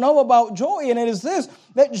don't know about joy, and it is this: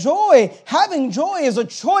 that joy, having joy, is a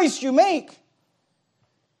choice you make.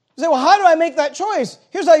 You say, well, how do I make that choice?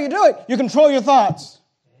 Here's how you do it. You control your thoughts.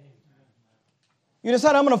 You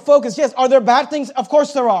decide, I'm going to focus. Yes, are there bad things? Of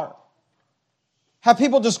course there are. Have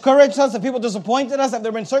people discouraged us? Have people disappointed us? Have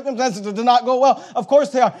there been circumstances that did not go well? Of course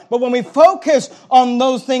they are. But when we focus on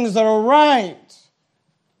those things that are right,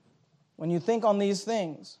 when you think on these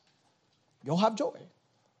things, you'll have joy.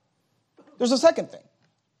 There's a second thing.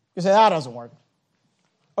 You say, that doesn't work.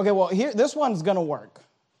 Okay, well, here, this one's going to work.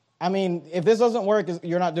 I mean, if this doesn't work,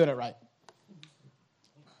 you're not doing it right.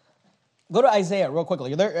 Go to Isaiah real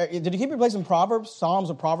quickly. Did you keep your place in Proverbs?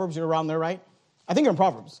 Psalms or Proverbs? You're around there, right? I think you're in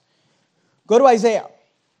Proverbs. Go to Isaiah.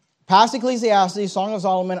 Past Ecclesiastes, Song of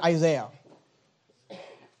Solomon, Isaiah.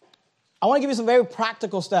 I want to give you some very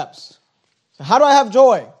practical steps. So how do I have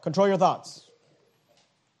joy? Control your thoughts.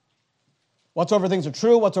 Whatsoever things are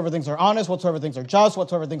true, whatsoever things are honest, whatsoever things are just,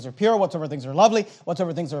 whatsoever things are pure, whatsoever things are lovely,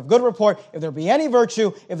 whatsoever things are of good report, if there be any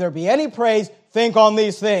virtue, if there be any praise, think on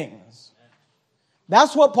these things.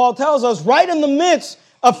 That's what Paul tells us right in the midst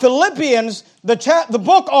of Philippians, the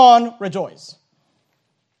book on rejoice.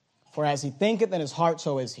 For as he thinketh in his heart,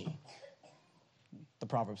 so is he. The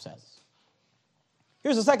proverb says.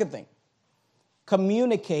 Here's the second thing.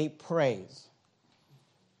 Communicate praise.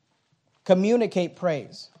 Communicate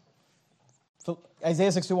praise.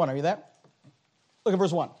 Isaiah 61, are you there? Look at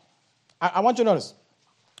verse 1. I want you to notice.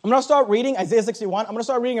 I'm going to start reading Isaiah 61. I'm going to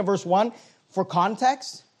start reading at verse 1 for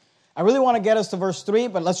context. I really want to get us to verse 3,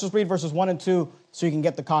 but let's just read verses 1 and 2 so you can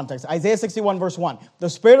get the context. Isaiah 61, verse 1.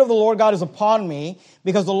 The Spirit of the Lord God is upon me,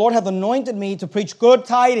 because the Lord hath anointed me to preach good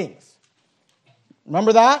tidings.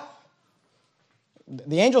 Remember that?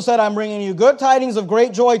 The angel said, I'm bringing you good tidings of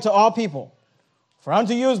great joy to all people. For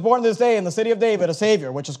unto you is born this day in the city of David a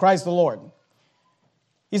Savior, which is Christ the Lord.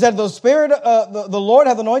 He said, the Lord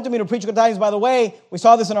hath anointed me to preach good tidings. By the way, we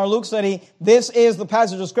saw this in our Luke study. This is the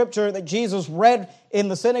passage of Scripture that Jesus read in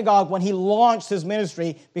the synagogue when he launched his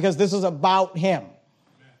ministry, because this is about him.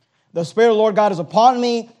 The Spirit of the Lord God is upon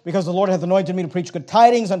me, because the Lord hath anointed me to preach good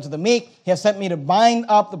tidings unto the meek. He hath sent me to bind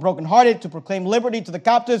up the brokenhearted, to proclaim liberty to the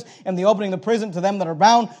captives, and the opening of the prison to them that are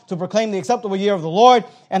bound, to proclaim the acceptable year of the Lord,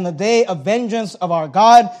 and the day of vengeance of our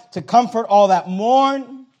God, to comfort all that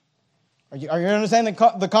mourn. Are you understanding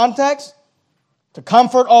the context? To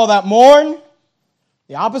comfort all that mourn.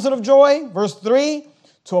 The opposite of joy. Verse 3.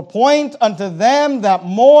 to appoint unto them that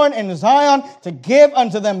mourn in Zion, to give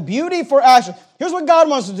unto them beauty for ashes. Here's what God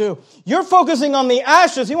wants to do. You're focusing on the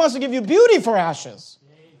ashes. He wants to give you beauty for ashes.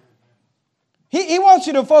 He wants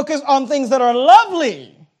you to focus on things that are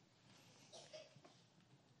lovely.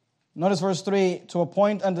 Notice verse 3, to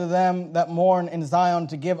appoint unto them that mourn in Zion,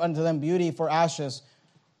 to give unto them beauty for ashes,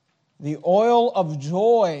 the oil of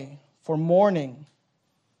joy for mourning.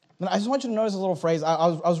 And I just want you to notice a little phrase. I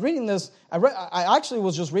was reading this. I actually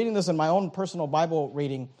was just reading this in my own personal Bible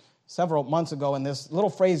reading several months ago, and this little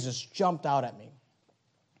phrase just jumped out at me.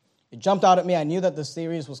 It jumped out at me. I knew that this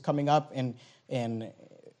series was coming up in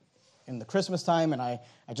the Christmas time, and I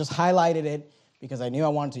just highlighted it because I knew I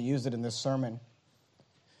wanted to use it in this sermon.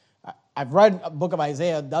 I've read a book of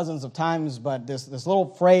Isaiah dozens of times, but this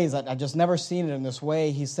little phrase, I just never seen it in this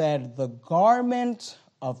way. He said, the garment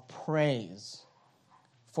of praise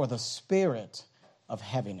for the spirit of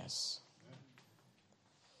heaviness,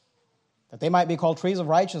 that they might be called trees of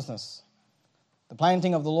righteousness, the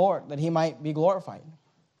planting of the Lord, that he might be glorified.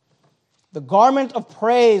 The garment of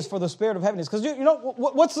praise for the spirit of heaviness. Because you know,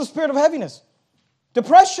 what's the spirit of heaviness?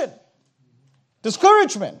 Depression,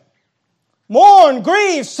 discouragement, mourn,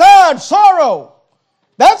 grieve, sad, sorrow.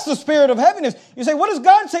 That's the spirit of heaviness. You say, what does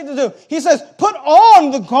God say to do? He says, put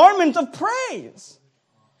on the garment of praise.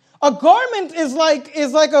 A garment is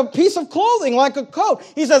like a piece of clothing, like a coat.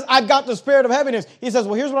 He says, I've got the spirit of heaviness. He says,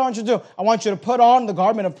 well, here's what I want you to do. I want you to put on the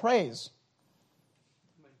garment of praise.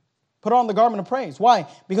 Put on the garment of praise. Why?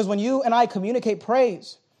 Because when you and I communicate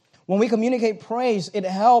praise, when we communicate praise, it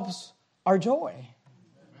helps our joy.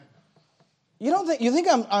 You think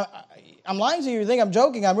I'm lying to you. You think I'm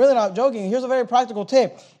joking. I'm really not joking. Here's a very practical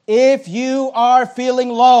tip. If you are feeling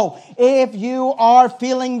low, if you are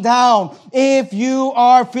feeling down, if you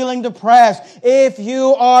are feeling depressed, if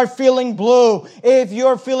you are feeling blue, if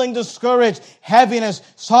you're feeling discouraged, heaviness,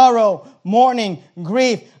 sorrow, mourning,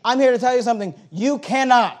 grief, I'm here to tell you something. You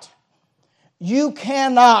cannot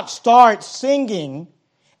start singing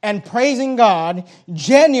and praising God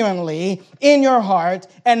genuinely in your heart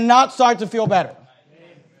and not start to feel better.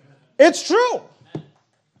 It's true.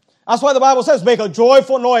 That's why the Bible says, make a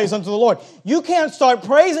joyful noise unto the Lord. You can't start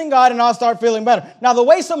praising God and not start feeling better. Now, the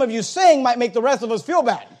way some of you sing might make the rest of us feel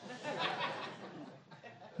bad.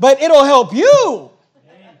 But it'll help you.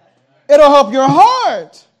 It'll help your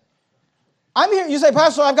heart. I'm here. You say,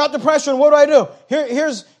 Pastor, I've got depression. What do?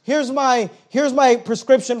 Here's my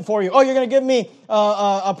prescription for you. Oh, you're going to give me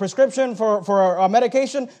a prescription for a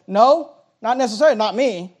medication? No, not necessarily. Not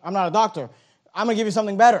me. I'm not a doctor. I'm going to give you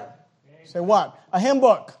something better. Say what? A hymn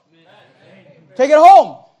book. Take it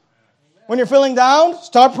home. When you're feeling down,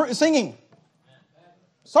 start singing.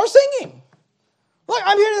 Start singing. Look,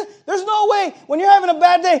 I'm here. There's no way, when you're having a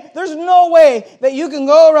bad day, there's no way that you can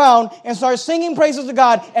go around and start singing praises to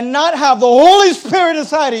God and not have the Holy Spirit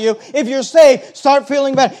inside of you. If you're saved, start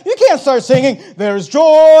feeling better. You can't start singing, there's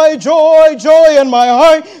joy, joy, joy in my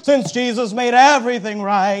heart since Jesus made everything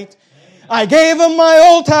right. I gave him my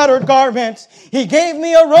old tattered garment. He gave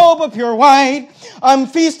me a robe of pure white. I'm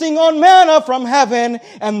feasting on manna from heaven,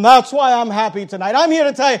 and that's why I'm happy tonight. I'm here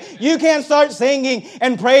to tell you, you can't start singing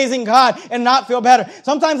and praising God and not feel better.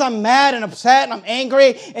 Sometimes I'm mad and upset and I'm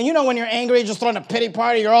angry, and you know when you're angry, you're just throwing a pity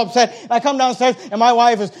party, you're all upset. And I come downstairs, and my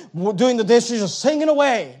wife is doing the dishes, just singing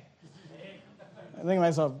away. I think to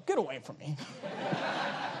myself, get away from me.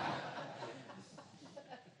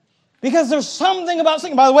 Because there's something about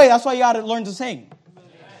singing. By the way, that's why you ought to learn to sing.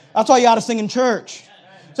 That's why you ought to sing in church.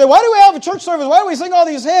 So why do we have a church service? Why do we sing all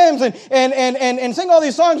these hymns and sing all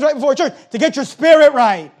these songs right before church? To get your spirit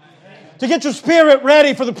right. To get your spirit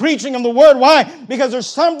ready for the preaching of the word. Why? Because there's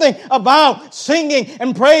something about singing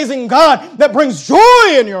and praising God that brings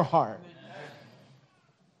joy in your heart.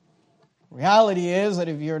 Reality is that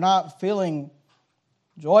if you're not feeling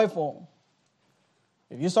joyful,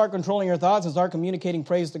 if you start controlling your thoughts and start communicating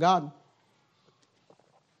praise to God,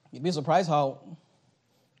 you'd be surprised how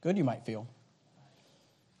good you might feel.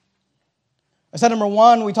 I said number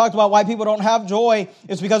one, we talked about why people don't have joy.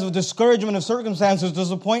 It's because of discouragement of circumstances,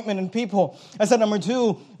 disappointment in people. I said number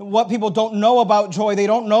two, what people don't know about joy. They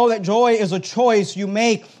don't know that joy is a choice you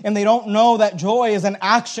make, and they don't know that joy is an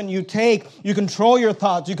action you take. You control your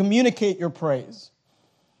thoughts. You communicate your praise.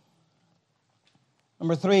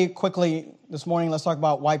 Number three, quickly this morning, let's talk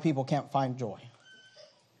about why people can't find joy.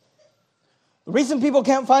 The reason people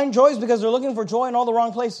can't find joy is because they're looking for joy in all the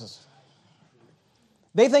wrong places.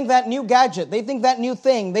 They think that new gadget, they think that new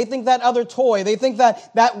thing, they think that other toy, they think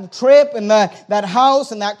that trip and that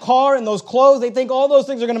house and that car and those clothes, they think all those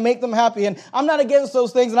things are going to make them happy. And I'm not against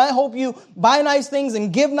those things, and I hope you buy nice things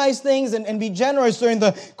and give nice things and be generous during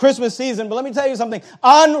the Christmas season. But let me tell you something,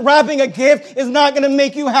 unwrapping a gift is not going to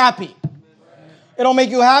make you happy. It'll make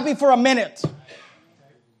you happy for a minute.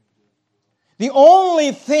 The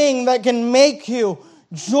only thing that can make you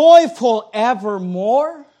joyful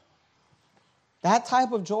evermore, that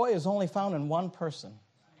type of joy is only found in one person,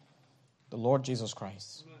 the Lord Jesus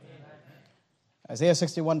Christ. Isaiah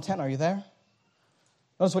 61:10, are you there?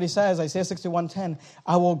 Notice what he says, Isaiah 61:10,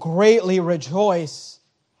 I will greatly rejoice.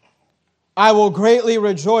 I will greatly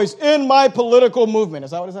rejoice in my political movement.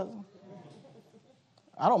 Is that what it says?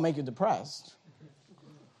 I don't make you depressed.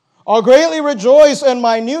 I'll greatly rejoice in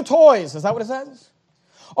my new toys. Is that what it says?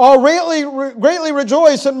 I'll greatly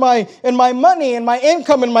rejoice in my money, in my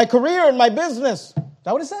income, in my career, in my business. Is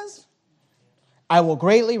that what it says? I will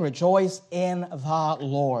greatly rejoice in the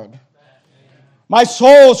Lord. My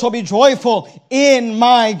soul shall be joyful in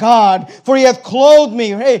my God, for he hath clothed me.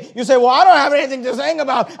 Hey, you say, well, I don't have anything to sing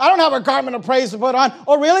about. I don't have a garment of praise to put on.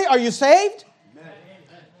 Oh, really? Are you saved?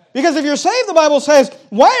 Because if you're saved, the Bible says,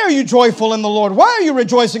 why are you joyful in the Lord? Why are you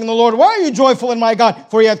rejoicing in the Lord? Why are you joyful in my God?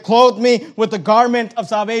 For he hath clothed me with the garment of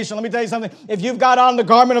salvation. Let me tell you something. If you've got on the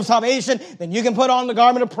garment of salvation, then you can put on the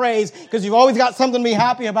garment of praise, because you've always got something to be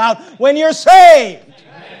happy about when you're saved.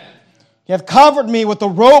 Amen. He hath covered me with the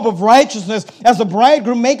robe of righteousness, as the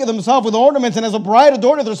bridegroom maketh himself with ornaments, and as a bride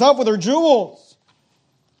adorneth herself with her jewels.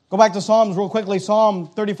 Go back to Psalms real quickly. Psalm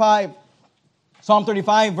 35. Psalm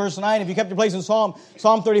 35, verse 9, if you kept your place in Psalm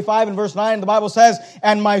 35 and verse 9, the Bible says,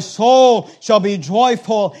 and my soul shall be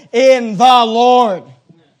joyful in the Lord.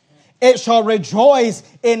 It shall rejoice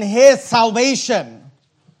in his salvation.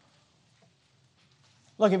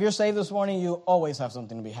 Look, if you're saved this morning, you always have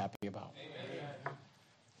something to be happy about. Amen.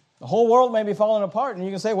 The whole world may be falling apart, and you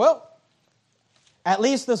can say, well, at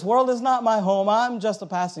least this world is not my home. I'm just a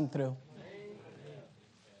passing through.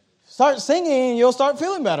 Start singing, and you'll start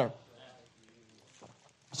feeling better.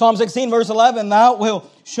 Psalm 16, verse 11, thou wilt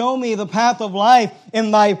show me the path of life.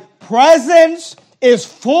 In thy presence is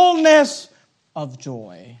fullness of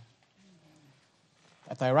joy.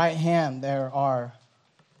 At thy right hand there are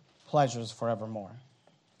pleasures forevermore.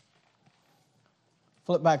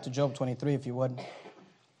 Flip back to Job 23, if you would.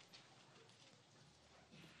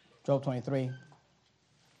 Job 23.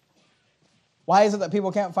 Why is it that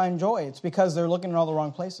people can't find joy? It's because they're looking in all the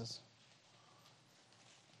wrong places.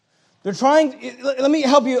 They're trying, let me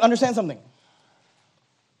help you understand something.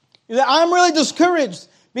 I'm really discouraged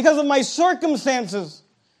because of my circumstances.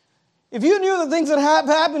 If you knew the things that have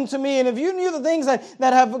happened to me, and if you knew the things that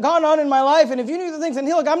have gone on in my life, and if you knew the things, and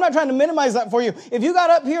look, I'm not trying to minimize that for you. If you got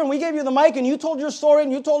up here and we gave you the mic and you told your story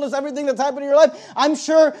and you told us everything that's happened in your life, I'm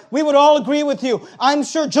sure we would all agree with you. I'm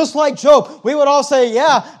sure, just like Job, we would all say,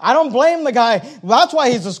 yeah, I don't blame the guy. That's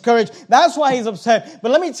why he's discouraged. That's why he's upset.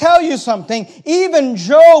 But let me tell you something. Even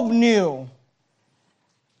Job knew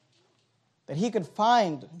that he could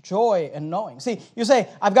find joy in knowing. See, you say,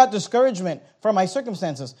 I've got discouragement from my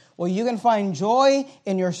circumstances. Well, you can find joy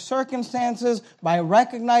in your circumstances by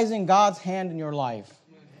recognizing God's hand in your life,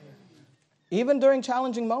 even during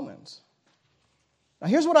challenging moments. Now,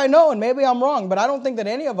 here's what I know, and maybe I'm wrong, but I don't think that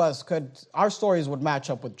any of us our stories would match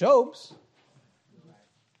up with Job's.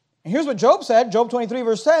 And here's what Job said, Job 23,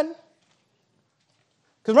 verse 10.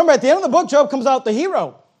 Because remember, at the end of the book, Job comes out the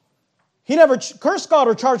hero. He never cursed God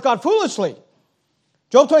or charged God foolishly.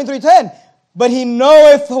 Job 23:10. But he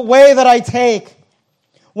knoweth the way that I take.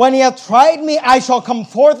 When he hath tried me, I shall come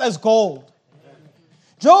forth as gold.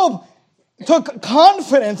 Job took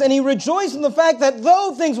confidence and he rejoiced in the fact that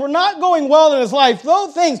though things were not going well in his life, though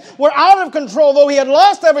things were out of control, though he had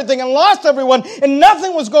lost everything and lost everyone and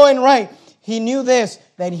nothing was going right, he knew this,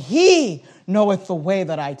 that he knoweth the way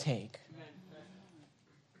that I take.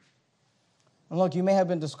 And look, you may have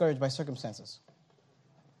been discouraged by circumstances.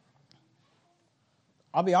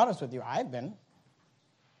 I'll be honest with you, I've been.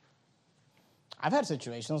 I've had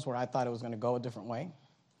situations where I thought it was going to go a different way.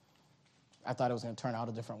 I thought it was going to turn out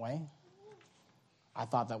a different way. I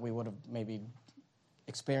thought that we would have maybe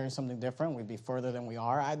experienced something different. We'd be further than we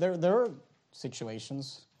are. There are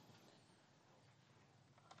situations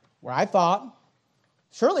where I thought,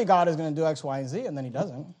 surely God is going to do X, Y, and Z, and then he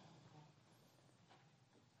doesn't.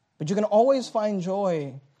 But you can always find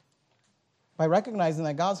joy by recognizing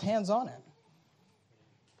that God's hand's on it.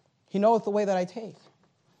 He knoweth the way that I take.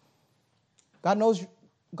 God knows you.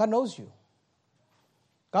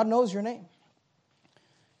 God knows your name.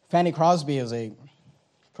 Fanny Crosby is a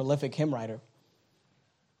prolific hymn writer.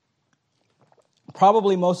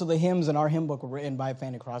 Probably most of the hymns in our hymn book were written by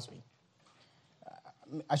Fanny Crosby.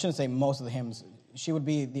 I shouldn't say most of the hymns. She would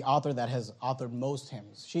be the author that has authored most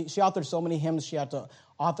hymns. She authored so many hymns, she had to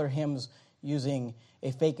author hymns using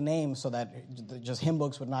a fake name so that just hymn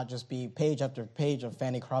books would not just be page after page of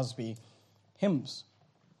Fanny Crosby hymns.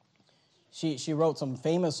 She wrote some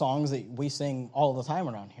famous songs that we sing all the time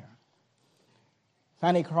around here.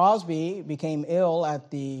 Fanny Crosby became ill at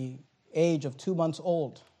the age of 2 months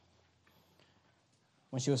old.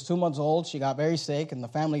 When she was 2 months old, she got very sick, and the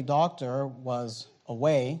family doctor was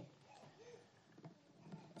away.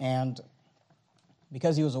 And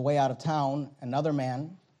because he was away out of town, another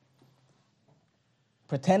man,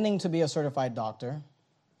 pretending to be a certified doctor,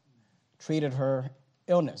 treated her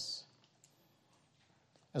illness.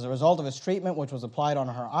 As a result of his treatment, which was applied on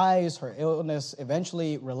her eyes, her illness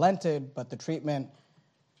eventually relented, but the treatment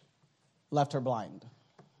left her blind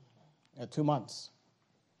at 2 months.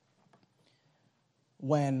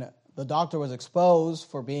 When the doctor was exposed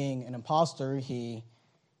for being an imposter, he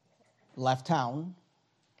left town,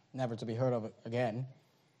 never to be heard of again.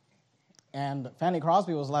 And Fanny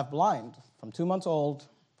Crosby was left blind from 2 months old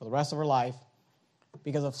for the rest of her life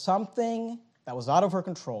because of something that was out of her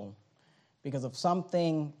control, because of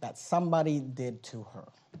something that somebody did to her.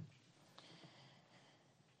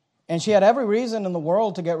 And she had every reason in the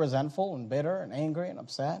world to get resentful and bitter and angry and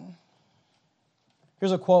upset.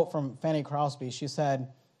 Here's a quote from Fanny Crosby. She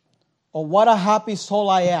said, "Oh, what a happy soul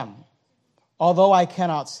I am, although I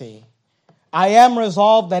cannot see. I am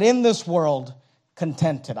resolved that in this world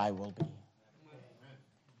contented I will be."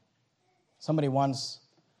 Somebody once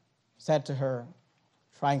said to her,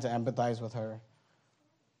 trying to empathize with her,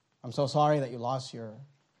 "I'm so sorry that you lost your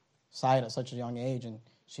sight at such a young age." And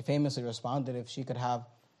she famously responded, if she could have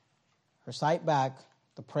her sight back,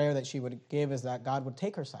 the prayer that she would give is that God would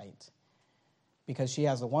take her sight, because she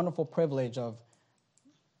has the wonderful privilege of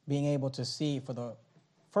being able to see for the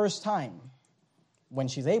first time. When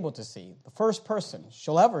she's able to see, the first person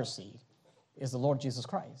she'll ever see is the Lord Jesus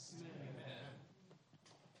Christ. Amen.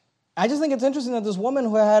 I just think it's interesting that this woman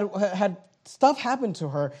who had stuff happen to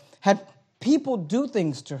her, had people do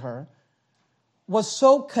things to her, was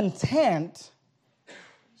so content,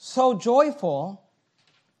 so joyful,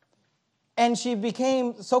 and she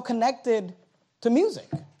became so connected to music.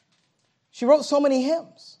 She wrote so many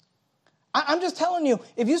hymns. I'm just telling you,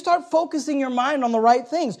 if you start focusing your mind on the right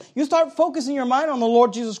things, you start focusing your mind on the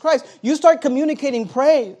Lord Jesus Christ, you start communicating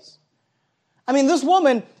praise. I mean, this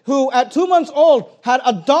woman who at 2 months old had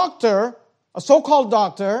a doctor, a so-called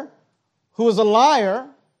doctor, who was a liar,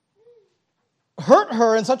 hurt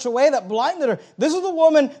her in such a way that blinded her. This is the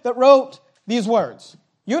woman that wrote these words.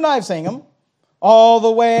 You and I have sang them. "All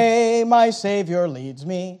the way my Savior leads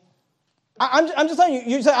me." I'm just telling you,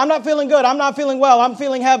 you say, "I'm not feeling good, I'm not feeling well, I'm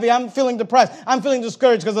feeling heavy, I'm feeling depressed, I'm feeling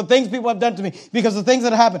discouraged because of the things people have done to me, because of the things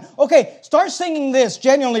that happened." Okay, start singing this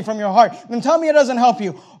genuinely from your heart, and tell me it doesn't help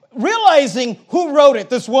you. Realizing who wrote it,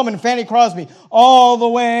 this woman, Fanny Crosby. "All the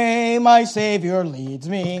way my Savior leads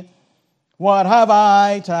me, what have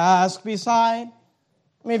I to ask beside?"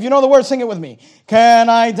 I mean, if you know the words, sing it with me. "Can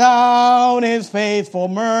I doubt His faithful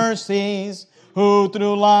mercies, who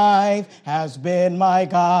through life has been my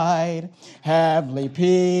guide? Heavenly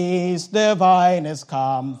peace, divinest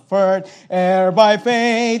comfort, ere by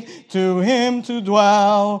faith to Him to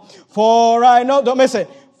dwell. For I know," don't miss it,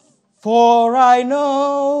 "for I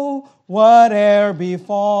know whate'er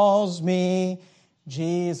befalls me,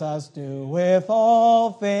 Jesus doeth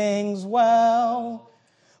all things well.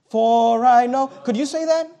 For I know," could you say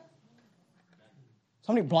that?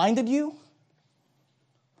 Somebody blinded you?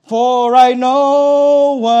 "For I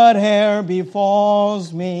know whate'er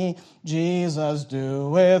befalls me, Jesus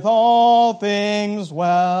doeth all things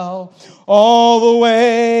well. All the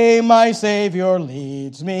way my Savior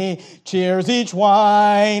leads me, cheers each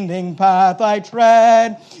winding path I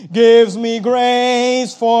tread, gives me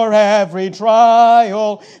grace for every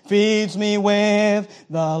trial, feeds me with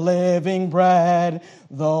the living bread.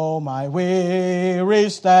 Though my weary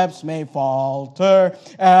steps may falter,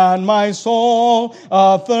 and my soul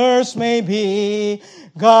athirst may be,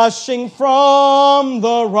 gushing from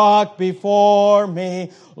the rock before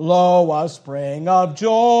me, lo, a spring of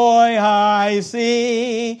joy I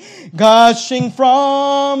see. Gushing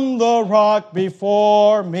from the rock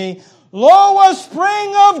before me, lo, a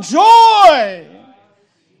spring of joy.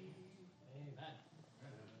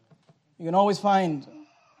 You can always find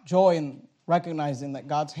joy in recognizing that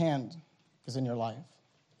God's hand is in your life.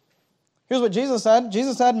 Here's what Jesus said.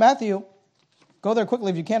 Jesus said, Matthew, go there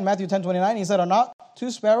quickly if you can, Matthew 10:29, he said, "Are not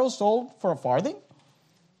 2 sparrows sold for a farthing?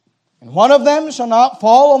 And one of them shall not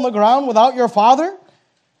fall on the ground without your Father?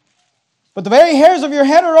 But the very hairs of your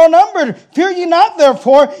head are all numbered. Fear ye not,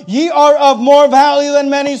 therefore, ye are of more value than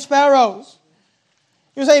many sparrows.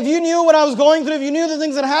 You say, if you knew what I was going through, if you knew the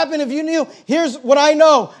things that happened, if you knew, here's what I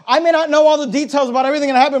know. I may not know all the details about everything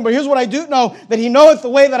that happened, but here's what I do know, that he knoweth the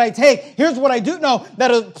way that I take. Here's what I do know,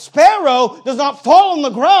 that a sparrow does not fall on the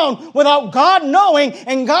ground without God knowing,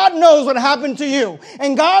 and God knows what happened to you.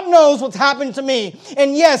 And God knows what's happened to me.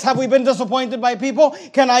 And yes, have we been disappointed by people?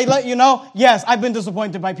 Can I let you know? Yes, I've been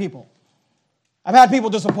disappointed by people. I've had people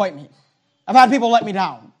disappoint me. I've had people let me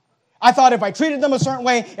down. I thought if I treated them a certain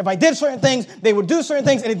way, if I did certain things, they would do certain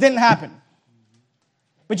things, and it didn't happen.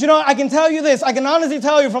 But you know, I can tell you this. I can honestly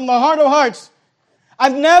tell you from the heart of hearts,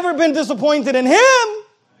 I've never been disappointed in him.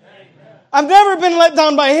 I've never been let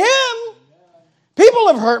down by him. People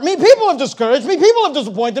have hurt me. People have discouraged me. People have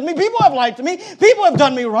disappointed me. People have lied to me. People have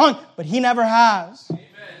done me wrong. But he never has. Amen.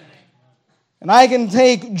 And I can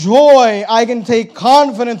take joy. I can take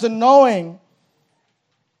confidence in knowing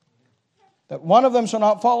that one of them shall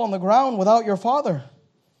not fall on the ground without your Father.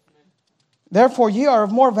 Therefore, ye are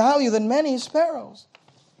of more value than many sparrows.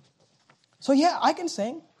 So yeah, I can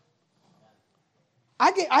sing.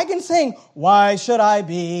 I can sing, why should I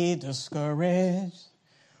be discouraged?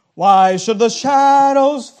 Why should the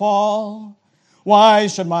shadows fall? Why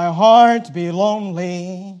should my heart be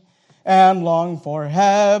lonely and long for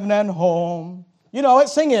heaven and home? You know it,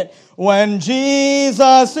 sing it. When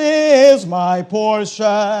Jesus is my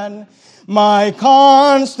portion, my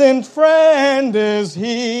constant friend is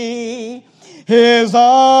he. His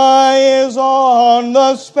eye is on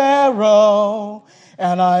the sparrow,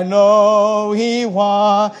 and I know he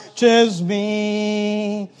watches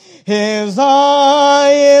me. His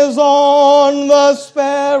eye is on the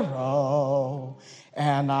sparrow,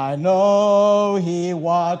 and I know he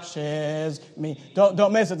watches me.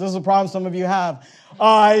 Don't miss it. This is a problem some of you have.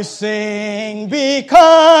 I sing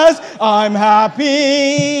because I'm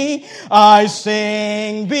happy. I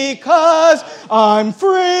sing because I'm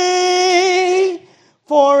free.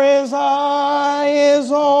 For his eye is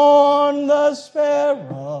on the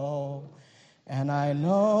sparrow, and I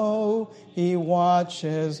know he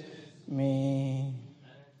watches me.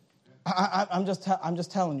 I'm just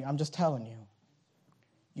telling you.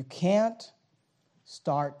 You can't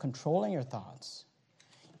start controlling your thoughts.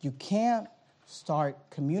 You can't start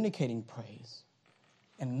communicating praise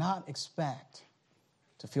and not expect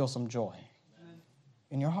to feel some joy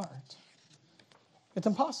in your heart. It's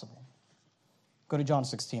impossible. Go to John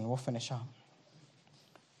 16. We'll finish up.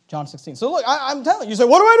 John 16. So look, I'm telling you. You say,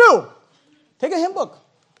 what do I do? Take a hymn book.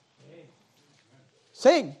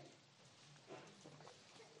 Sing.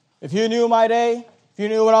 If you knew my day, if you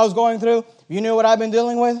knew what I was going through, if you knew what I've been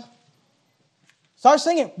dealing with, start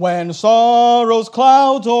singing. When sorrow's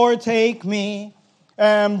clouds o'ertake me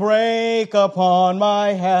and break upon my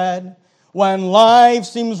head, when life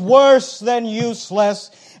seems worse than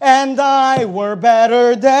useless and I were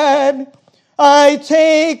better dead, I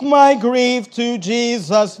take my grief to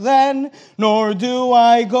Jesus then, nor do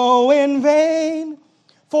I go in vain.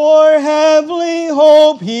 For heavenly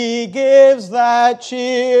hope he gives that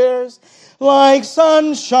cheers like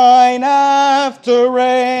sunshine after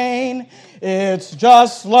rain. It's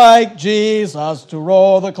just like Jesus to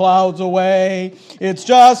roll the clouds away. It's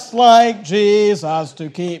just like Jesus to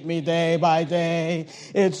keep me day by day.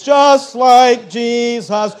 It's just like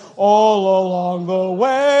Jesus all along the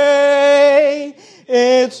way.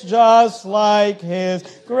 It's just like his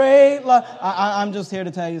great love. I'm just here to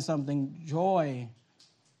tell you something. Joy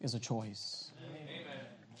is a choice. Amen.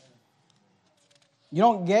 You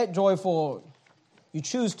don't get joyful. You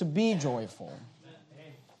choose to be joyful.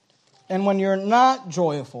 And when you're not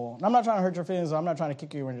joyful, and I'm not trying to hurt your feelings, I'm not trying to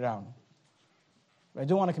kick you when you're down. But I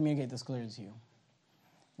do want to communicate this clearly to you.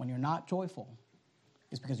 When you're not joyful,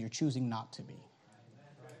 it's because you're choosing not to be.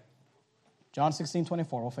 John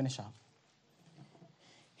 16:24, we'll finish up.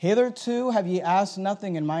 Hitherto have ye asked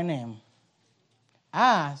nothing in my name.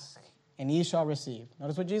 Ask, and ye shall receive.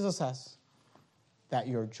 Notice what Jesus says. That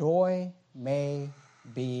your joy may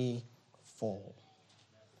be full.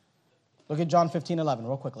 Look at John 15:11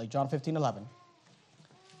 real quickly. John 15:11.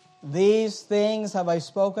 These things have I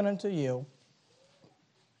spoken unto you.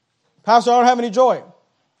 Pastor, I don't have any joy.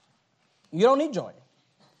 You don't need joy.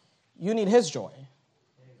 You need his joy.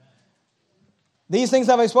 These things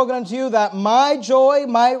have I spoken unto you, that my joy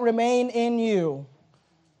might remain in you,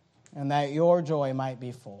 and that your joy might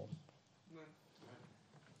be full.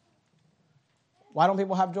 Why don't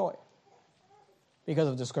people have joy? Because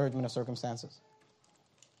of discouragement of circumstances.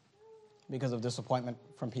 Because of disappointment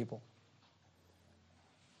from people.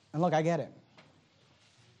 And look, I get it.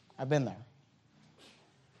 I've been there.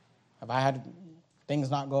 Have I had things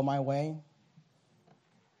not go my way,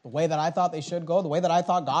 the way that I thought they should go, the way that I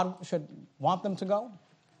thought God should want them to go?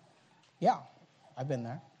 Yeah, I've been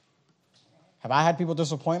there. Have I had people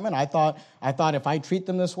disappointment? I thought if I treat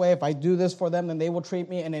them this way, if I do this for them, then they will treat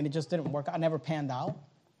me, and then it just didn't work out. I never panned out.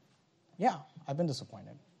 Yeah, I've been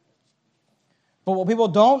disappointed. But what people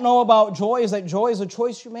don't know about joy is that joy is a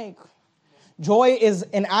choice you make. Joy is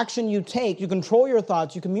an action you take. You control your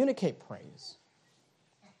thoughts. You communicate praise.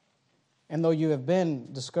 And though you have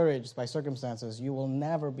been discouraged by circumstances, you will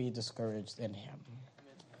never be discouraged in Him.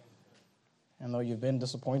 And though you've been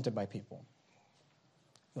disappointed by people,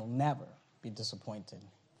 you'll never be disappointed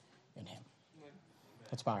in Him.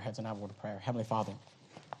 Let's bow our heads and have a word of prayer. Heavenly Father,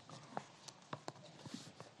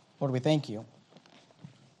 Lord, we thank you.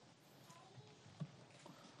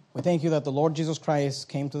 We thank you that the Lord Jesus Christ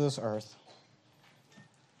came to this earth.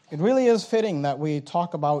 It really is fitting that we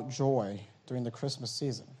talk about joy during the Christmas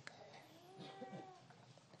season.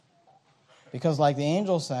 Because like the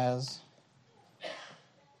angel says,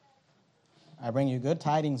 I bring you good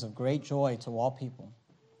tidings of great joy to all people.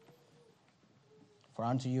 For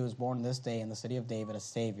unto you is born this day in the city of David a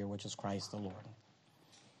Savior, which is Christ the Lord.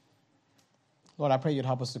 Lord, I pray you'd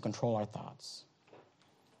help us to control our thoughts.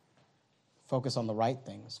 Focus on the right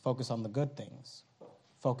things. Focus on the good things.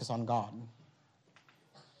 Focus on God.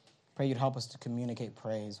 Pray you'd help us to communicate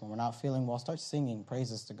praise. When we're not feeling well, start singing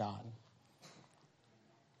praises to God.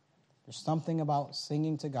 There's something about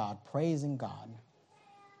singing to God, praising God,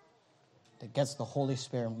 that gets the Holy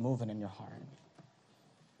Spirit moving in your heart.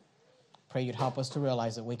 Pray you'd help us to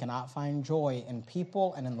realize that we cannot find joy in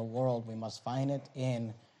people and in the world. We must find it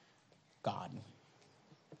in God.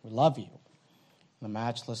 We love you. In the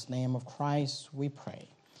matchless name of Christ, we pray.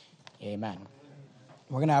 Amen.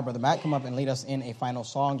 We're going to have Brother Matt come up and lead us in a final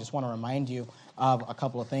song. Just want to remind you of a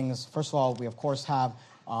couple of things. First of all, we, of course, have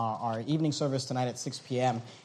our evening service tonight at 6 p.m.